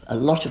of a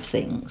lot of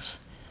things,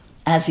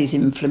 as is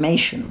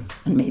inflammation,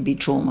 and maybe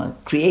trauma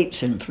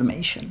creates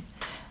inflammation.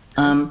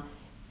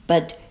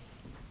 But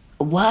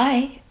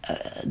why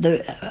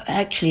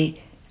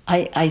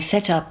I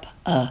set up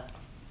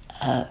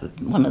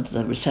one of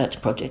the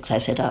research projects I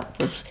set up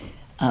was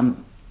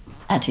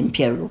at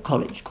Imperial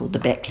College, called the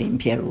Beckley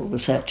Imperial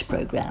Research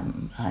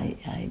Programme.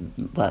 I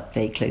worked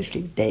very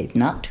closely with Dave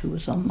Nutt, who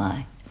was on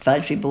my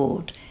advisory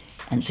board,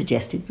 and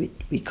suggested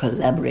we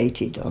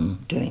collaborated on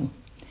doing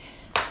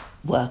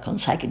work on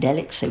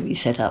psychedelics. So we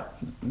set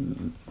up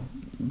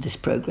this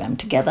program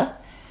together.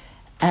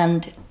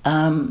 And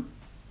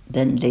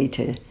then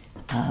later,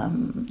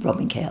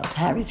 Robin K.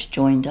 Harris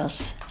joined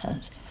us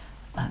as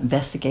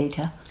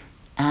investigator.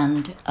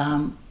 And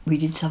we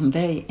did some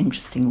very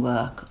interesting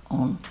work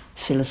on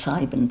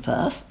psilocybin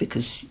first,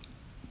 because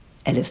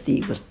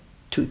LSD was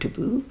too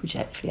taboo, which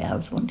actually I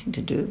was wanting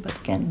to do, but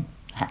again,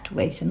 had to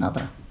wait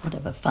another,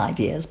 5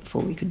 years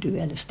before we could do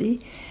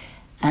LSD.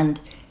 And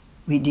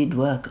we did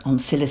work on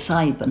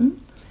psilocybin.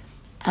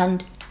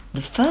 And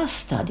the first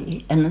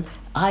study, and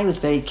I was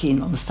very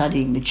keen on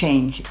studying the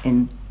change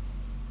in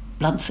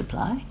blood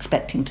supply,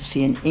 expecting to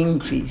see an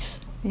increase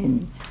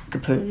in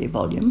capillary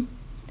volume.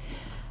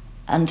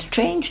 And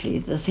strangely,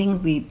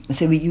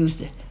 we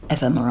used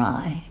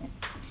fMRI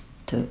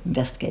to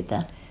investigate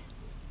that.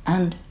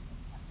 And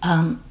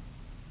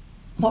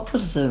what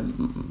was the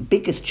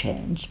biggest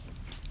change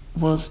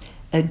was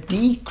a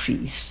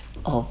decrease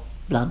of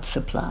blood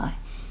supply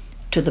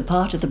to the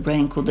part of the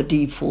brain called the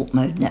default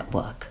mode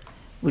network,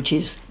 which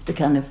is the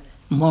kind of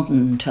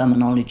modern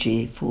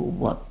terminology for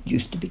what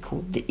used to be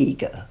called the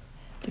ego,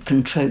 the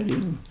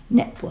controlling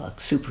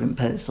network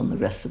superimposed on the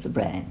rest of the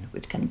brain,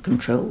 which kind of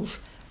controls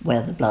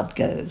where the blood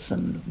goes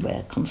and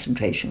where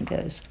concentration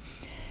goes.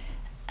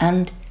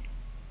 And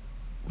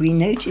we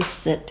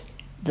noticed that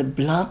the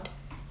blood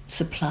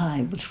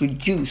supply was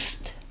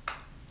reduced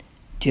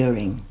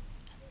during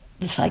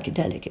the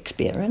psychedelic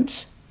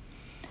experience.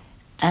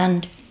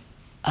 And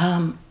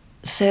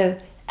so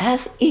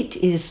as it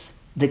is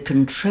the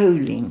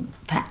controlling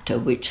factor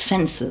which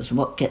censors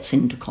what gets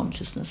into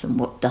consciousness and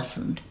what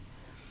doesn't,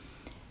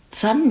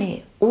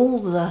 suddenly all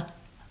the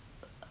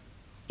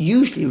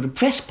usually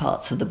repressed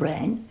parts of the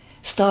brain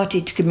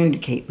started to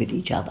communicate with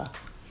each other.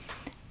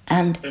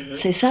 And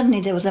so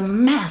suddenly there was a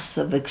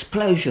massive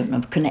explosion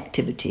of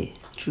connectivity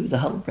through the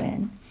whole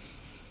brain.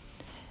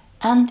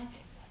 And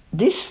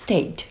this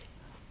state,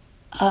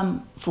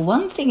 for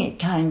one thing, it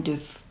kind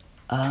of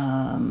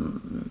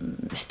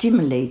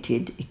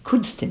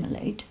could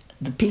stimulate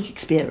the peak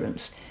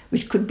experience,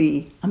 which could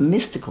be a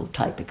mystical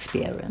type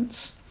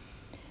experience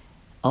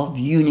of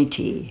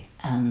unity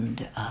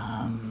and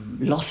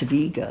loss of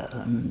ego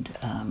and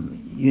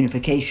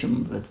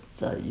unification with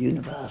the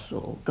universe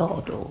or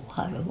God or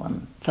however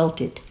one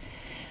felt it.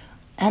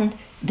 And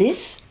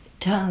this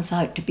turns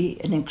out to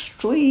be an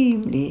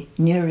extremely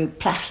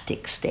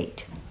neuroplastic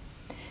state.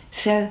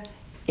 So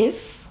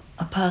if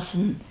a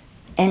person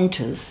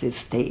enters this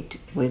state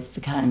with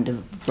the kind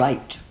of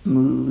right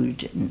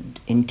mood and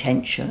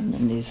intention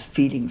and is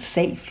feeling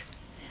safe,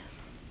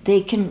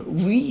 they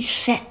can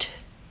reset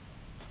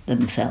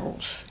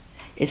themselves.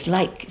 It's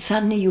like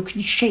suddenly you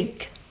can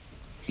shake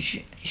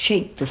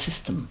the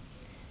system,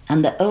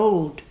 and the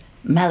old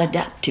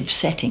maladaptive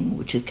setting,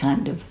 which is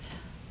kind of,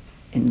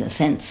 in a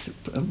sense,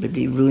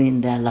 probably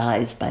ruined their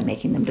lives by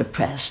making them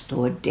depressed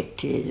or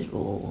addicted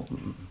or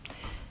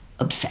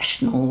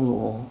obsessional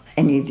or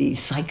any of these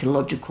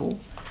psychological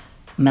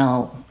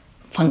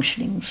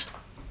malfunctionings,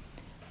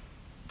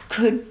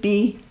 could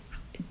be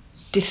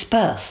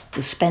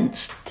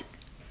dispensed,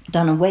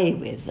 done away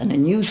with, and a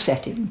new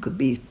setting could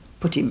be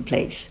put in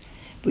place,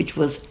 which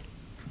was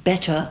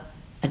better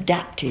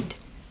adapted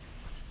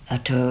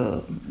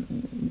to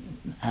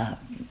a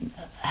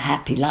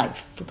happy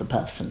life for the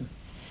person.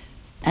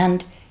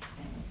 And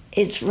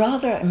it's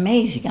rather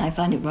amazing, I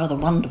find it rather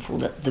wonderful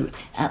that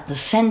at the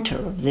center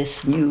of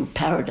this new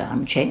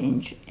paradigm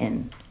change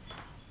in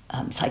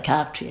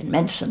psychiatry and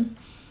medicine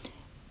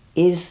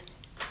is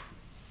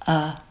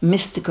a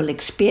mystical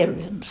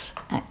experience,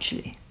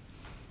 actually.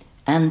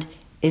 And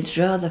it's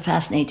rather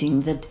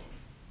fascinating that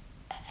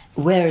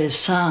whereas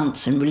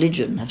science and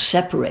religion have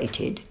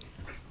separated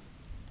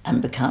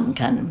and become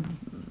kind of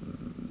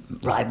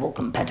rival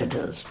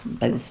competitors,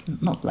 both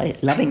not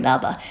loving the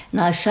other,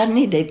 now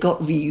suddenly they've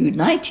got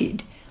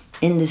reunited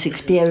in this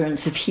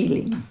experience of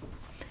healing.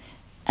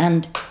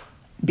 And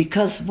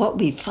because what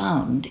we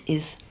found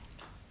is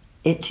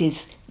it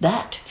is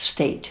that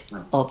state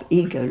of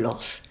ego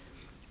loss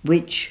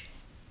which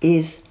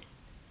is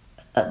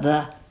at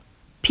the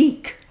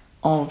peak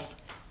of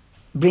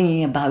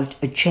bringing about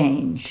a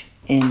change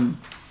in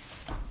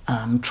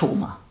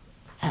trauma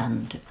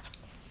and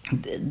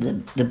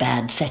the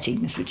bad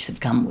settings which have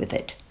come with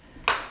it.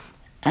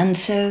 And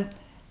so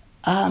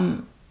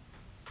that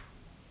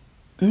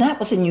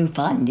was a new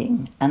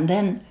finding. And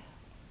then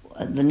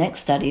the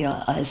next study,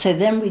 so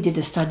then we did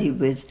a study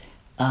with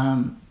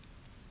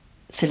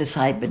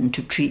psilocybin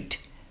to treat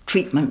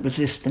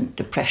treatment-resistant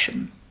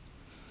depression.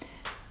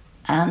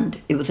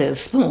 And it was a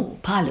small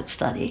pilot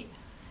study,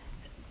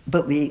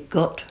 but we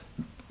got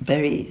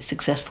very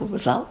successful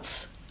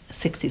results.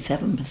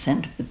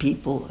 67% of the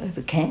people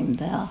overcame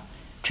their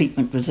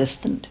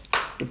treatment-resistant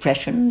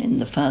depression in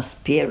the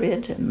first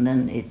period, and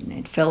then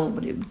it fell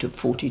to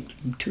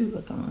 42,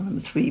 I can't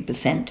remember,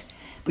 3%,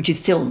 which is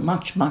still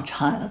much, much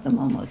higher than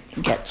one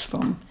gets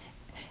from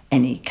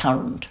any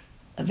current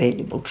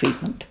available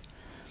treatment.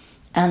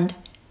 And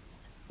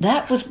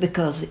that was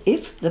because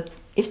if the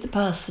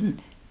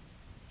person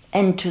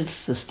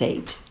enters the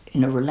state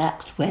in a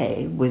relaxed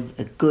way with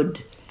a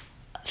good,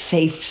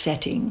 safe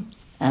setting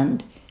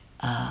and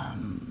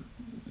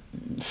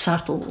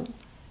subtle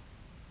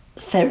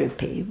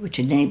therapy which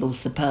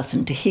enables the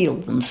person to heal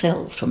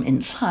themselves from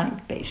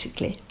inside,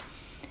 basically,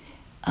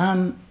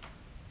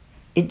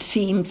 it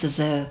seems as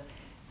though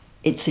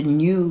it's a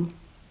new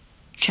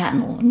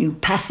channel, a new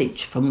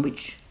passage from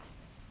which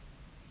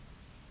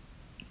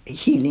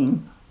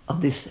healing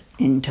of this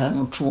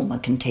internal trauma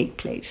can take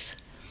place.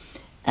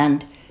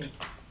 And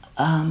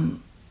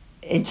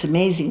it's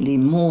amazingly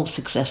more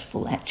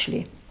successful,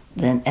 actually,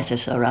 than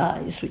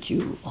SSRIs, which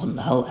you, on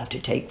the whole, have to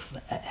take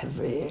for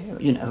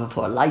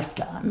a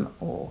lifetime,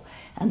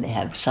 and they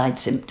have side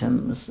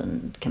symptoms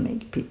and can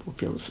make people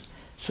feel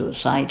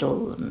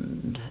suicidal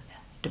and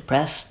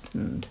depressed.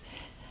 And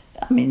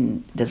I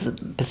mean, there's a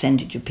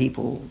percentage of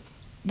people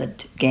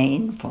that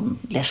gain from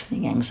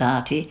lessening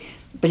anxiety,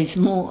 but it's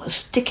more a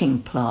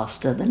sticking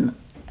plaster than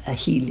a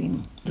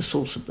healing the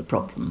source of the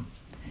problem.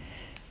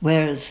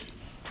 Whereas,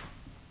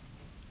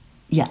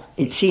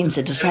 it seems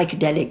that a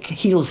psychedelic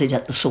heals it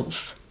at the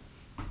source.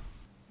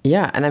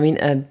 Yeah, and I mean,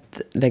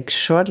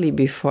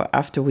 shortly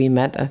after we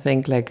met, I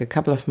think a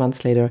couple of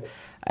months later,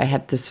 I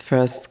had this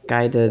first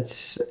guided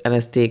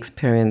LSD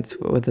experience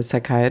with a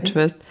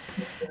psychiatrist.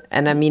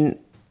 And I mean,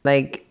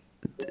 let's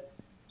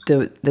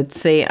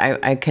say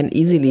I can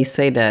easily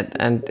say that,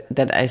 and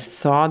that I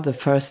saw the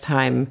first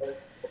time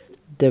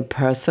the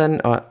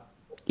person, or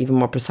even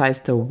more precise,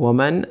 the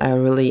woman I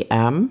really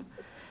am.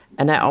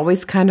 And I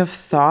always kind of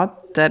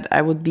thought that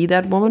I would be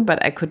that woman,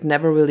 but I could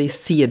never really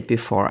see it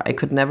before. I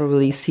could never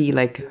really see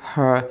like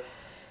her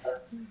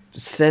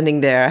standing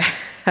there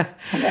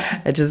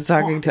and just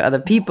talking to other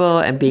people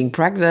and being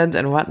pregnant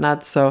and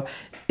whatnot. So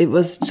it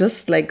was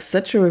just like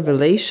such a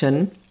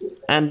revelation.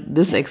 And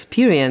this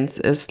experience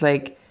is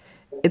like,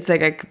 it's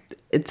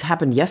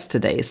happened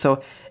yesterday.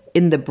 So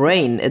in the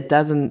brain, it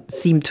doesn't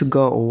seem to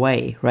go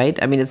away, right?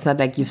 I mean, it's not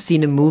like you've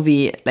seen a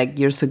movie like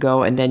years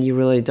ago and then you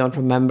really don't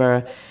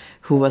remember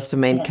who was the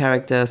main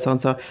character, so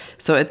and so.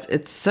 So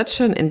it's such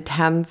an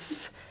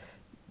intense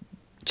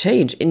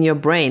change in your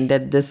brain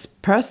that this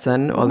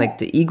person, or like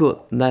the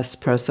egoless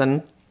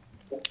person,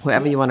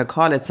 whoever you want to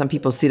call it, some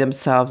people see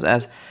themselves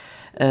as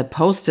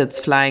Post-its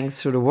flying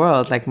through the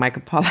world, like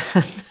Michael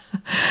Pollan.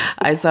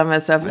 I saw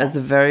myself as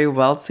a very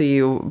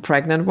wealthy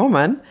pregnant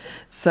woman.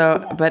 So,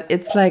 but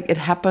it's like it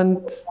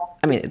happened.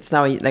 I mean, it's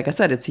now, like I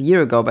said, it's a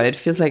year ago, but it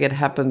feels like it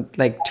happened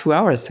like 2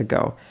 hours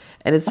ago.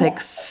 And it's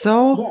like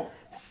so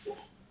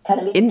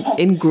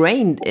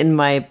ingrained in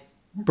my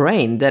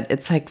brain that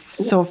it's like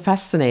so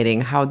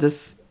fascinating how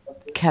this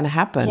can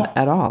happen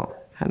at all,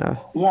 kind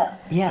of.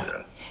 Yeah.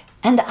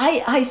 And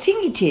I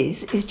think it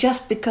is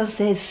just because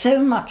there's so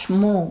much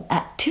more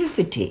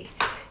activity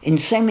in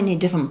so many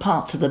different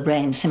parts of the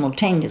brain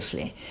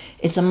simultaneously.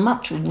 It's a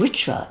much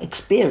richer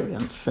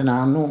experience than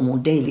our normal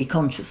daily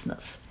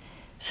consciousness.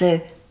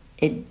 So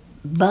it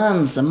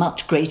burns a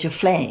much greater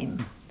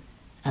flame,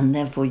 and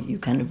therefore you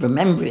kind of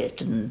remember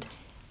it, and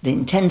the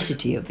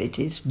intensity of it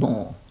is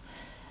more.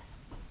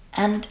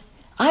 And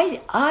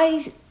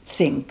I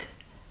think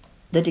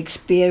that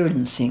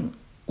experiencing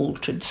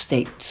altered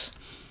states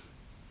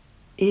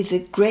is a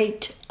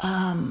great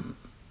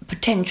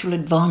potential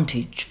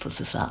advantage for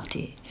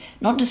society.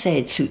 Not to say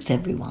it suits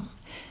everyone,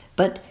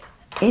 but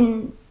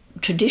in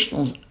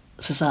traditional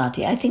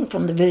society, I think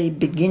from the very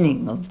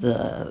beginning of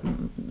the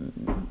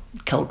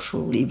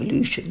cultural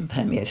evolution of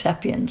Homo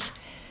sapiens,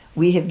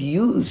 we have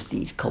used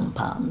these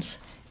compounds,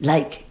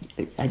 like,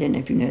 I don't know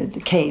if you know,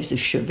 the caves of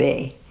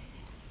Chauvet,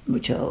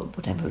 which are,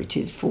 whatever it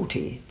is,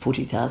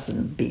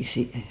 40,000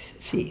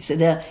 BC. So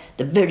they're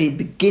the very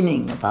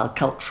beginning of our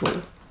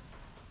cultural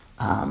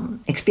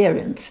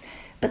experience.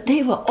 But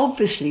they were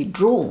obviously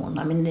drawn.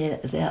 I mean, their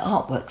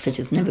artwork such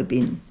has never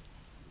been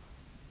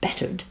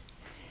bettered.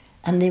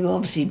 And they were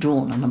obviously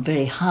drawn on a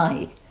very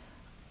high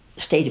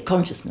state of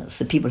consciousness.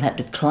 So people had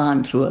to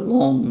climb through a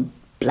long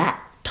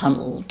black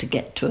tunnel to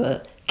get to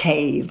a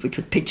cave, which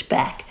was pitch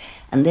black,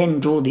 and then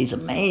draw these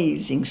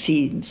amazing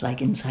scenes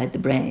like inside the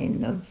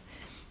brain of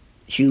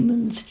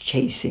humans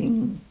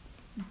chasing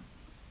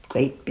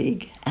great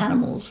big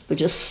animals, but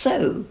just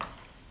so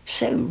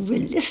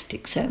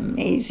realistic, so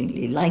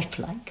amazingly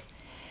lifelike.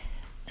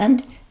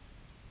 And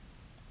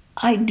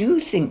I do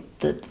think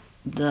that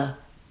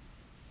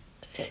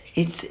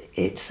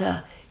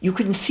you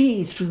can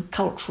see through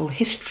cultural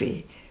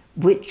history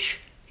which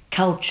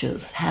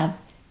cultures have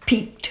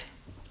peaked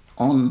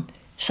on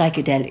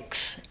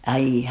psychedelics,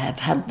 i.e. have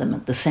had them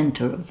at the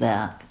center of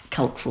their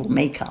cultural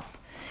makeup.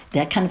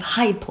 They're kind of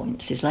high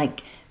points. It's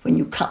like when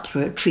you cut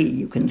through a tree,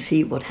 you can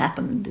see what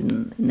happened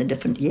in the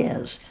different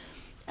years.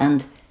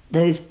 And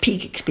those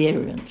peak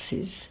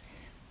experiences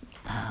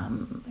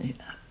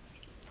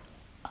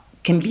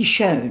can be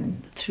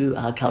shown through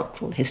our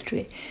cultural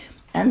history.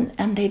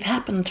 And they've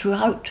happened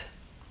throughout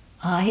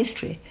our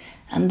history.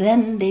 And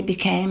then they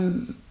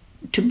became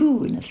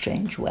taboo in a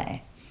strange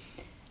way.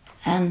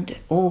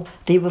 Or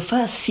they were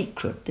first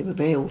secret, they were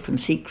very often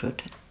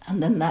secret,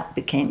 and then that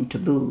became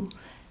taboo.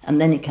 And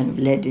then it kind of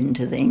led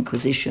into the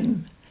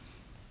Inquisition.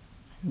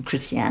 And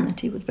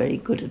Christianity was very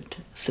good at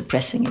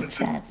suppressing it,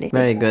 sadly.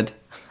 Very good.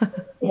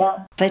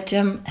 Yeah. But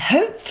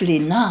hopefully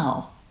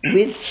now,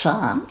 with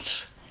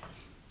science,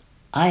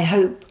 I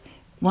hope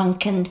one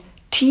can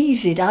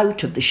tease it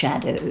out of the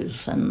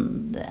shadows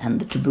and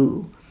the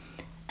taboo,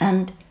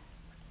 and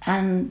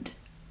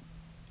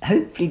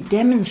hopefully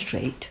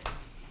demonstrate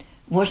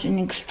what an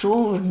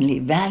extraordinarily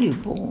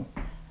valuable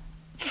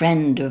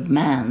friend of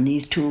man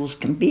these tools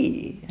can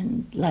be,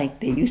 and like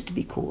they used to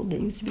be called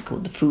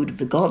the food of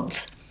the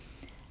gods.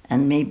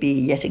 And maybe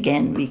yet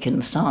again we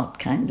can start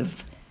kind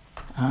of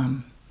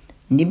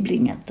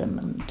nibbling at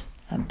them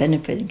and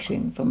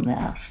benefiting from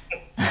their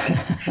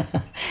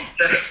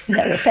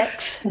their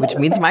effects. Which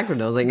means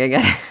microdosing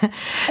again.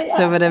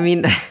 So, but I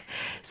mean,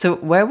 so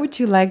where would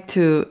you like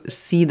to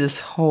see this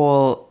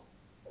whole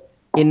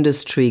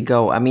industry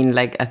go? I mean,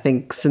 like, I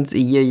think since a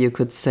year you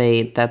could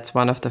say that's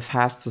one of the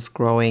fastest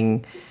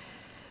growing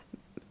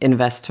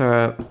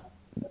investor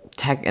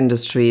tech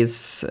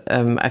industries.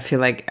 I feel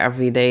like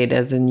every day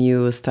there's a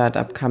new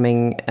startup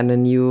coming and a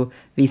new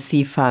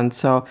VC fund.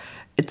 So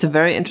it's a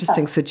very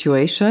interesting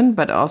situation,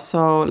 but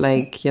also,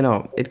 like, you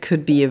know, it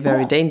could be a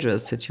very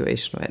dangerous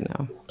situation right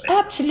now.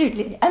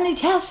 Absolutely. And it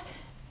has,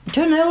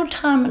 to an old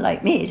timer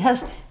like me, it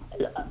has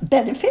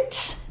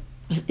benefits.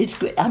 It's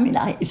great. I mean,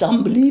 it's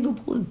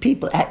unbelievable that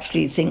people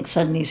actually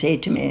suddenly say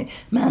to me,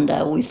 Amanda, I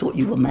always thought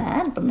you were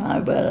mad, but now I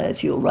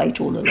realize you're right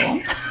all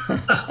along.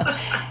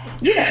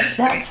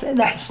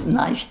 that's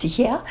nice to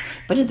hear.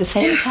 But at the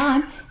same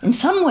time, in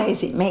some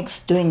ways, it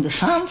makes doing the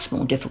science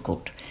more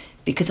difficult,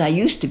 because I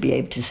used to be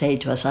able to say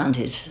to a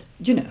scientist,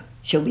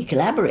 shall we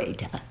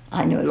collaborate?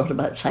 I know a lot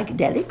about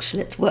psychedelics.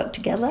 Let's work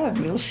together, and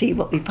we'll see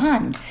what we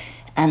find.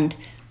 And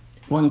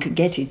one could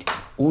get it.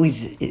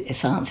 Always,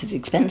 science is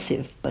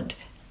expensive, but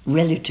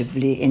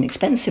relatively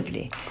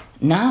inexpensively.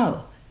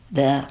 Now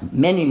there are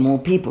many more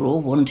people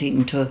all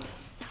wanting to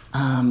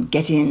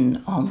get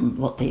in on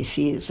what they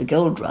see as the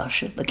gold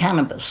rush of the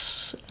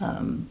cannabis,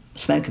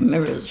 smoke and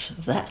mirrors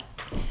of that.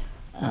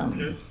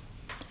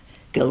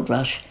 Gold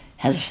rush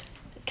has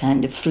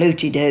kind of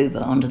floated over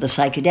onto the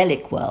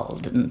psychedelic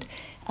world, and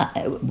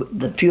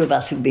the few of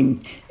us who've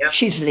been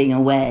chiseling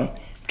away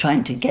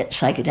trying to get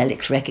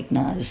psychedelics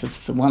recognized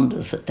as the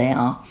wonders that they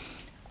are,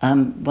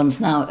 one's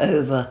now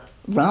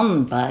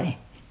overrun by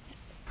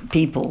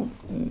people,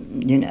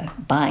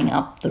 buying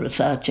up the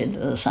research into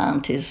the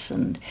scientists.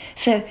 And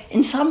so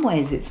in some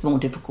ways it's more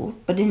difficult,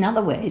 but in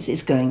other ways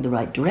it's going the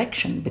right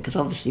direction, because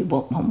obviously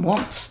what one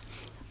wants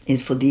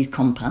is for these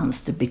compounds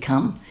to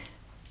become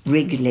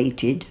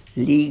regulated,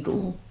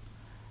 legal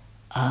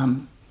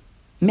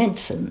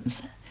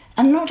medicines.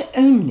 And not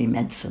only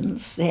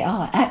medicines, they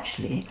are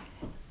actually,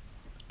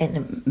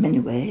 in many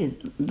ways,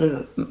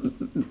 the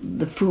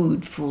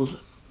food for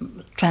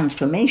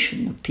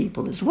transformation of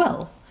people as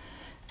well.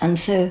 And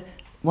so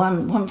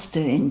one wants to,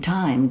 in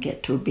time,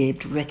 get to be able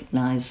to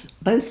recognize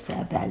both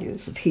their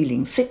values of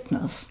healing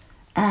sickness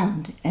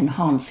and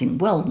enhancing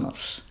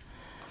wellness.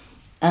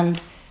 And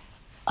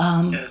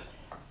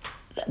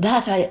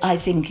that, I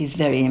think, is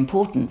very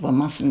important. One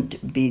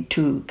mustn't be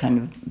too kind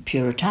of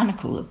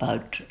puritanical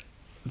about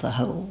the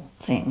whole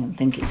thing and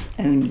think it's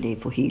only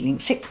for healing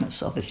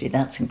sickness. Obviously,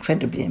 that's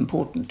incredibly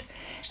important.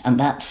 And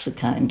that's the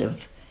kind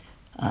of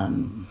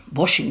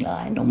washing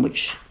line on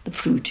which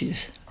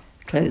the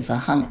clothes are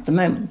hung at the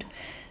moment.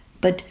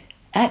 But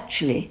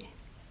actually,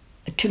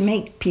 to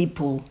make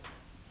people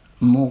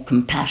more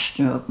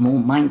compassionate, more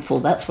mindful,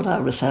 that's what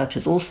our research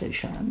has also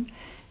shown,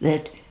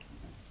 that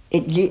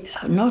it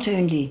not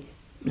only,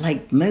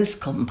 like most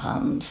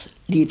compounds,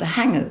 leave a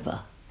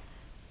hangover.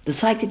 The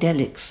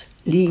psychedelics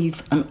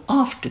leave an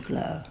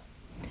afterglow.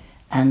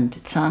 And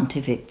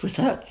scientific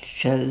research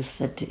shows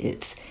that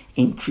it's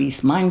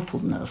increased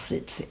mindfulness,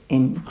 it's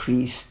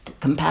increased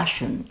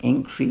compassion,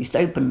 increased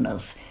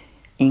openness,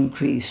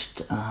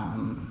 increased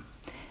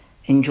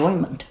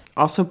enjoyment.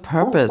 Also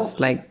purpose,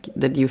 like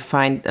that you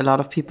find a lot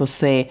of people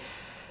say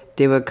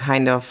they were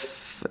kind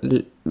of,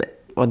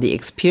 or the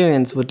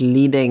experience would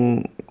lead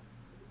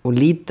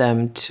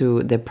them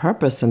to their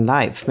purpose in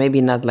life.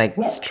 Maybe not like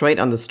straight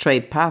on the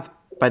straight path,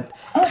 but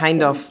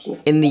kind of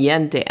in the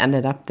end they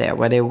ended up there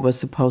where they were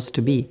supposed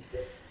to be.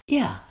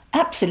 Yeah,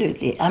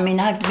 absolutely. I mean,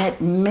 I've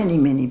met many,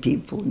 many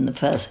people in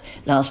the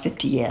last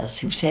 50 years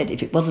who've said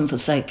if it wasn't for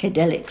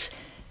psychedelics,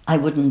 I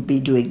wouldn't be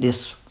doing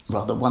this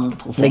rather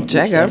wonderful thing. Mick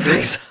Jagger, for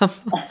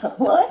example.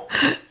 What?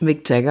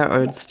 Mick Jagger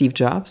or Steve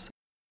Jobs?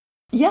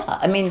 Yeah,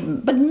 I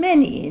mean, but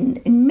many,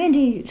 in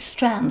many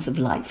strands of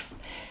life.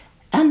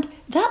 And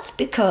that's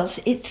because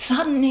it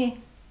suddenly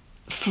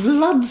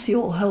floods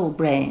your whole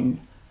brain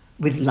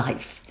with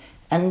life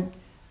and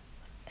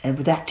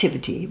with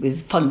activity,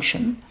 with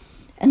function.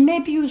 And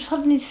maybe you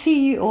suddenly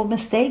see your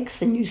mistakes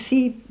and you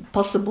see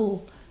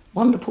possible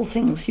wonderful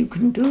things you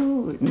can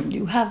do, and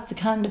you have the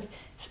kind of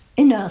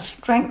inner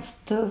strength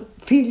to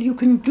feel you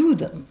can do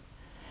them.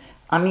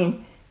 I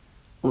mean,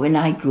 when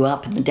I grew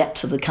up in the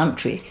depths of the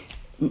country,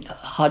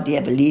 hardly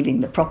ever leaving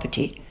the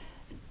property,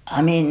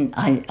 I mean,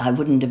 I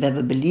wouldn't have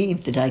ever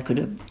believed that I could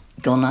have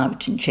gone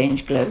out and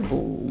changed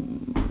global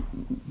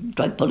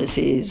drug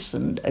policies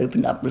and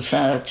opened up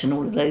research and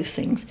all of those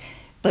things.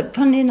 But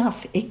funnily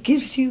enough, it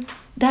gives you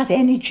that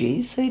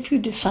energy, so if you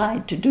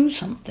decide to do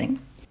something...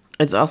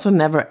 It also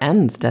never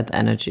ends, that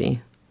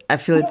energy. I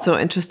feel it's so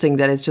interesting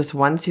that it's just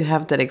once you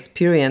have that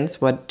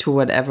experience,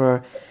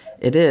 whatever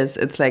it is,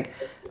 it's like,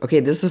 okay,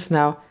 this is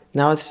now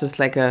it's just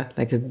like a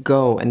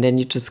go, and then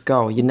you just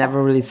go. You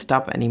never really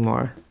stop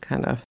anymore,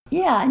 kind of.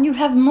 Yeah, and you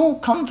have more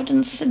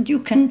confidence that you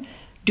can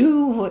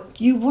do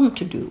what you want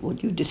to do,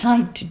 what you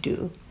decide to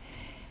do.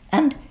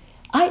 And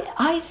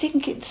I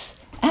think it's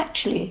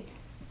actually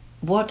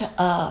what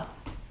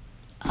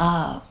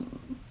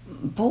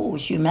poor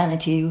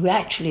humanity, who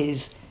actually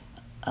is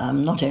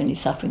not only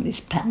suffering this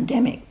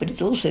pandemic, but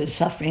it's also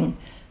suffering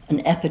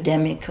an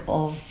epidemic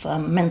of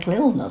mental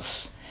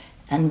illness.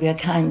 And we are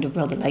kind of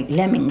rather like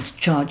lemmings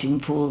charging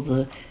for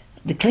the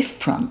cliff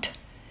front.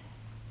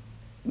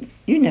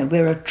 You know,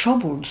 we're a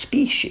troubled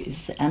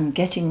species and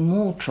getting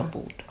more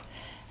troubled.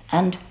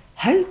 And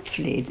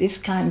hopefully this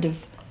kind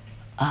of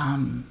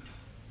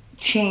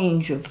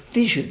change of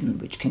vision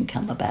which can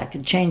come about,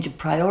 a change of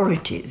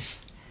priorities,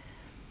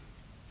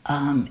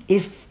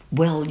 if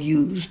well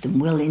used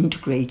and well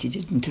integrated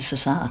into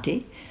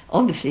society.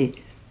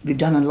 Obviously, we've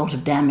done a lot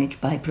of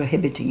damage by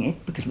prohibiting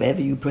it, because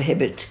wherever you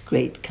prohibit,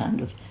 great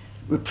kind of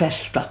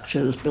repressed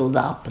structures build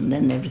up, and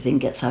then everything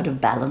gets out of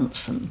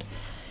balance. And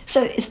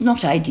so it's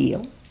not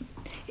ideal.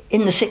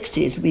 In the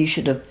 60s, we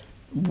should have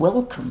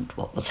welcomed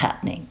what was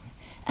happening.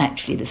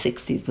 Actually, the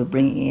 60s were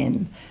bringing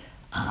in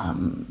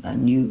a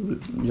new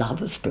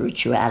love of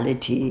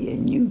spirituality, a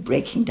new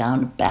breaking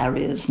down of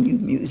barriers, new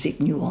music,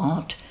 new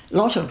art, a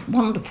lot of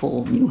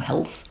wonderful new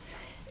health,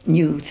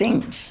 new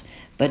things.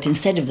 But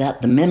instead of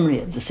that, the memory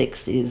of the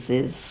 60s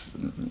is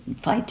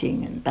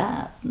fighting and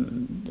bad,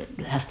 and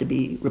it has to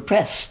be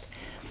repressed.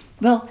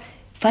 Well,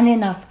 funny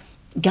enough,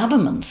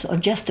 governments are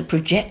just a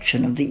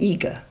projection of the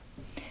ego.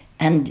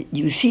 And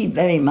you see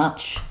very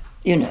much,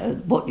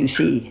 what you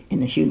see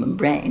in a human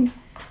brain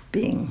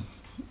being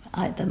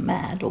either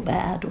mad or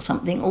bad or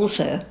something,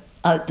 also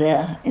out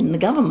there in the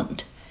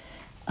government.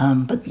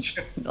 But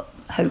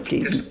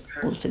hopefully you can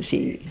also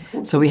see...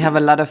 So we have a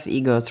lot of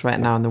egos right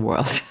now in the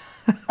world.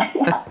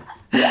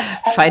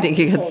 Fighting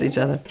against each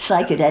other.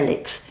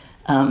 Psychedelics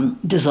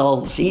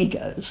dissolves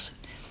egos.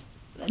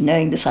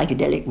 Knowing the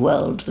psychedelic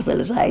world as well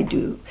as I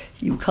do,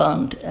 you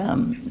can't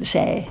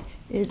say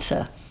it's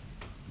a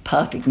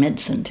perfect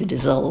medicine to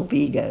dissolve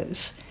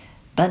egos.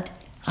 But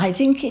I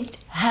think it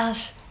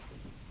has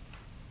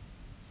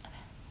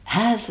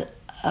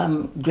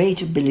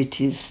great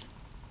abilities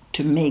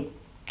to make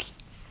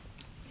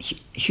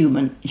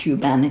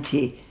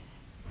humanity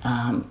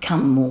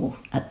come more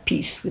at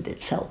peace with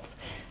itself.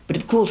 But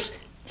of course,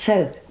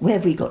 so where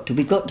have we got to?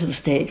 We got to the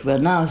stage where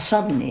now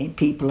suddenly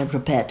people are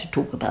prepared to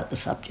talk about the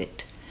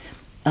subject.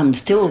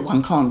 Still,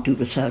 one can't do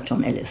research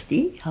on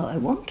LSD how I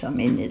want. I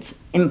mean, it's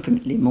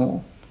infinitely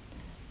more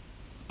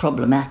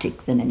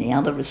problematic than any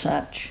other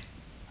research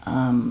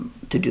to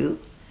do.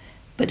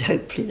 But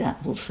hopefully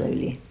that will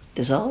slowly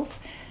dissolve.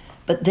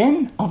 But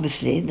then,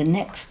 obviously,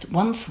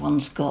 once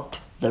one's got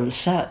the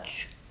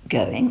research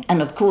going,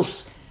 and of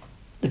course,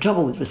 the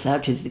trouble with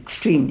research is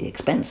extremely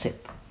expensive.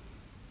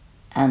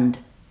 And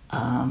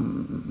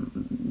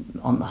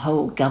on the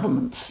whole,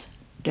 governments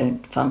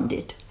don't fund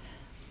it.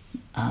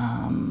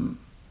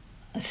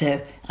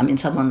 So, I mean,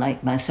 someone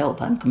like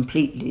myself, I'm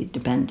completely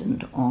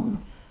dependent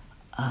on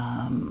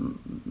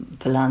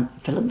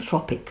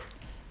philanthropic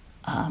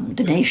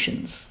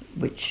donations,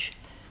 which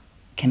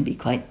can be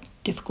quite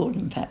difficult,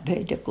 in fact,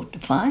 very difficult to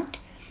find.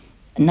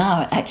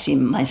 Now, actually,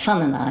 my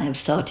son and I have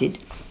started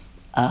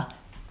a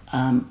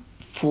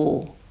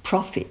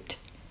for-profit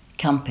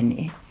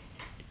company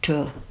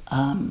to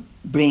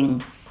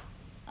bring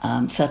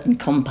certain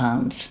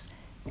compounds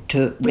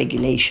to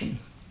regulation.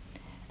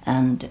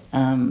 And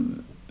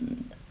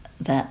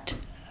there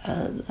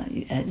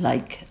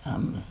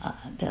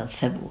are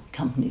several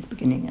companies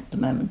beginning at the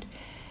moment.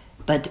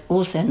 But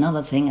also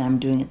another thing I'm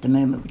doing at the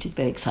moment, which is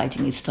very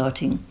exciting, is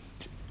starting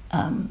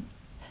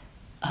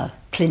a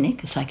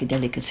clinic, a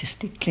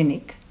psychedelic-assisted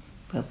clinic,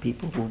 where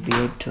people will be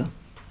able to,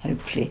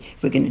 hopefully,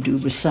 we're going to do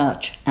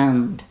research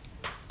and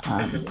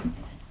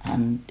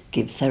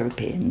give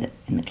therapy in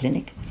the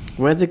clinic.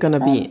 Where's it going to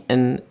be?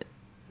 In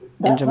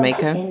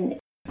Jamaica? In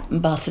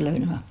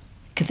Barcelona,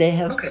 because they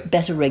have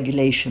better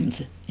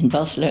regulations in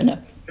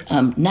Barcelona.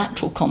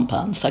 Natural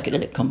compounds,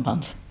 psychedelic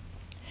compounds,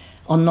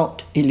 are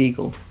not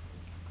illegal.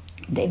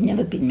 They've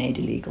never been made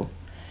illegal.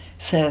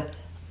 So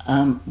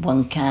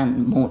one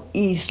can more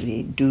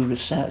easily do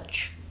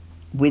research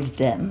with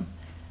them.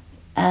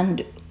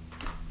 And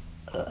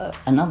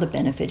another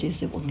benefit is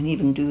that one can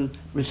even do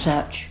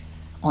research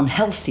on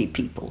healthy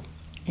people.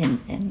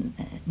 In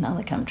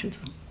other countries,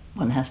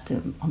 one has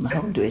to, on the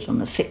whole, do it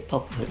on a sick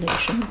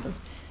population. But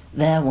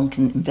there one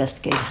can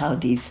investigate how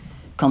these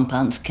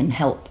compounds can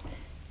help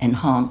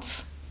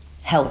enhance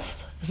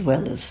health as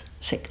well as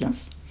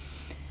sickness.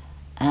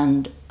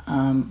 And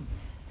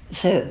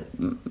so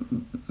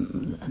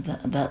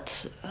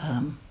that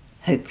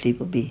hopefully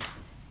will be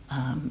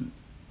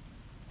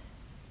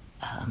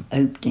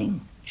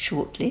opening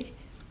shortly.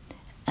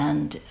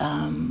 And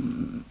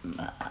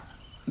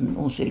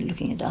also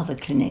looking at other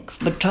clinics,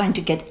 but trying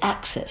to get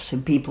access so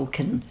people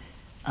can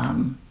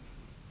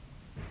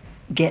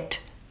get,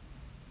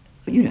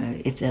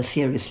 if they're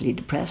seriously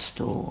depressed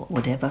or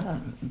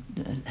whatever,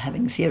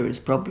 having serious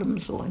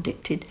problems or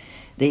addicted,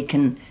 they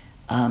can,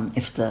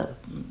 if the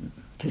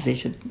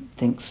physician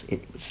thinks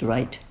it was the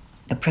right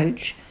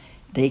approach,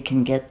 they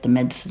can get the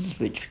medicines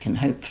which can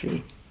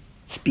hopefully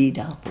speed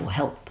up or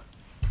help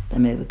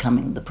them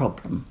overcoming the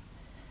problem.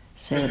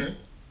 So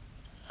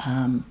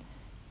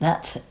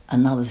that's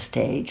another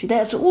stage.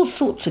 There's all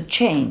sorts of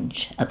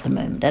change at the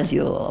moment, as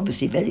you're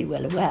obviously very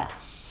well aware.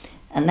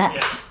 And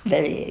that's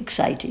very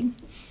exciting.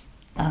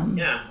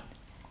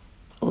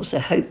 Also,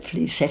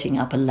 hopefully, setting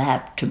up a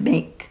lab to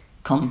make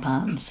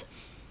compounds.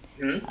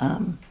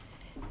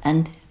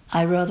 And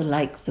I rather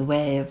like the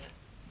way of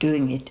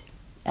doing it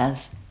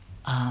as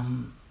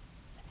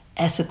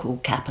ethical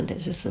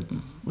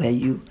capitalism, where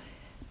you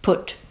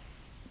put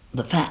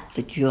the fact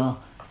that you're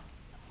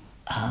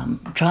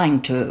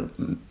trying to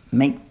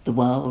make the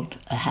world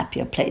a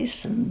happier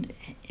place and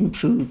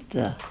improve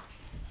the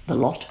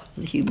lot of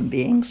the human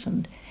beings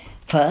and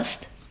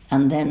first,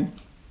 and then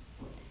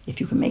if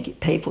you can make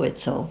it pay for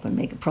itself and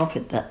make a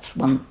profit, that's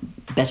one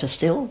better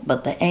still.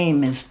 But the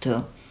aim is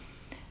to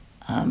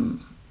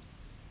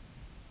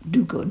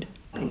do good,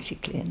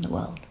 basically, in the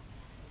world.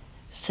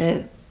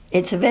 So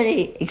it's a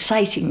very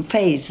exciting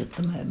phase at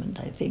the moment,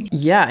 I think.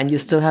 Yeah, and you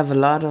still have a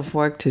lot of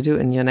work to do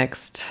in your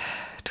next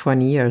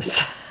 20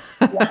 years.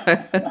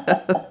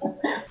 I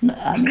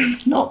mean,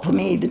 not for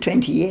me, the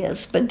 20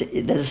 years, but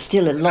there's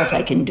still a lot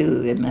I can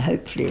do,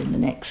 hopefully, in the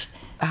next.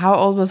 How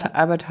old was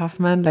Albert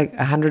Hoffman? Like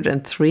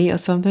 103 or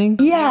something?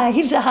 Yeah,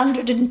 he was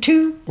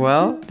 102.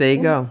 Well, there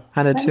you go,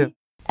 102.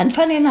 And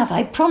funny enough,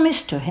 I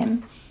promised to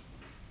him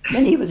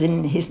when he was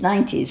in his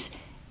 90s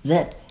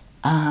that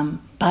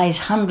by his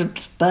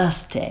 100th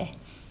birthday,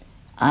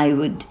 I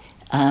would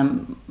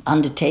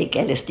undertake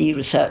LSD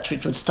research,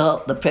 which would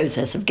start the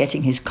process of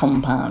getting his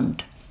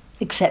compound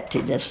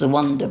accepted as the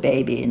wonder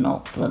baby,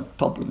 not the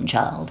problem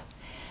child.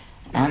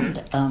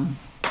 And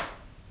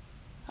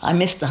I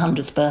missed the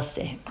 100th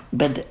birthday,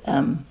 but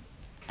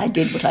I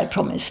did what I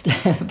promised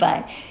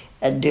by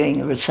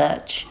doing a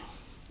research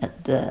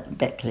at the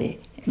Beckley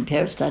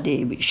Imperial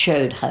Study, which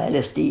showed how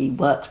LSD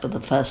works for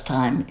the first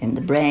time in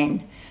the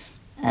brain.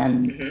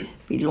 And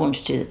we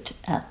launched it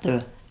at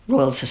the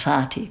Royal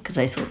Society because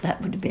I thought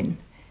that would have been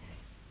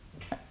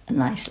a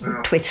nice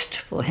little twist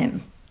for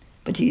him.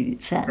 But he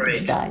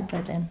sadly died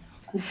by then.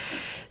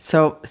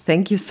 So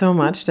thank you so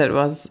much. That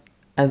was,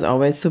 as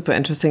always, super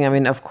interesting. I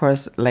mean, of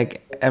course,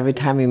 like every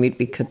time we meet,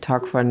 we could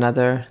talk for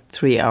another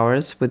 3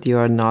 hours with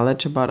your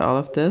knowledge about all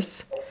of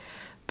this.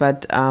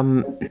 But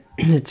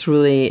it's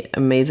really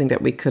amazing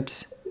that we could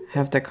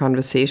have that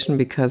conversation,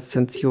 because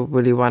since you're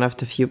really one of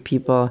the few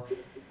people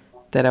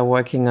that are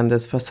working on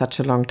this for such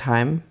a long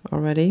time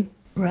already.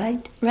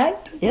 Right,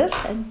 yes.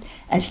 And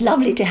it's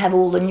lovely to have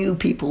all the new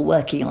people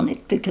working on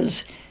it,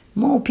 because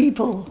more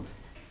people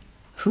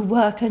who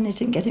work on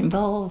it and get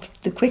involved,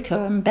 the quicker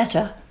and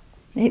better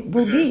it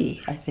will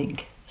be, I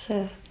think.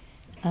 So,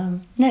 no,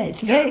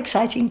 it's very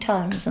exciting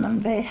times, and I'm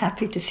very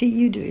happy to see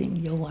you doing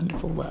your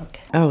wonderful work.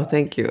 Oh,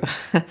 thank you.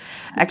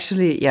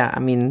 Actually, yeah, I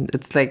mean,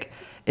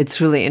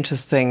 it's really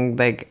interesting,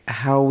 like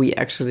how we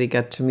actually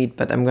get to meet,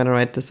 but I'm going to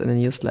write this in a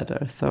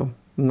newsletter, so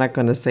I'm not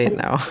going to say it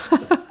now.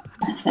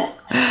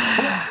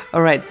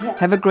 All right.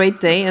 Have a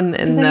great day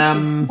in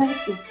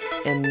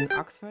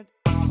Oxford.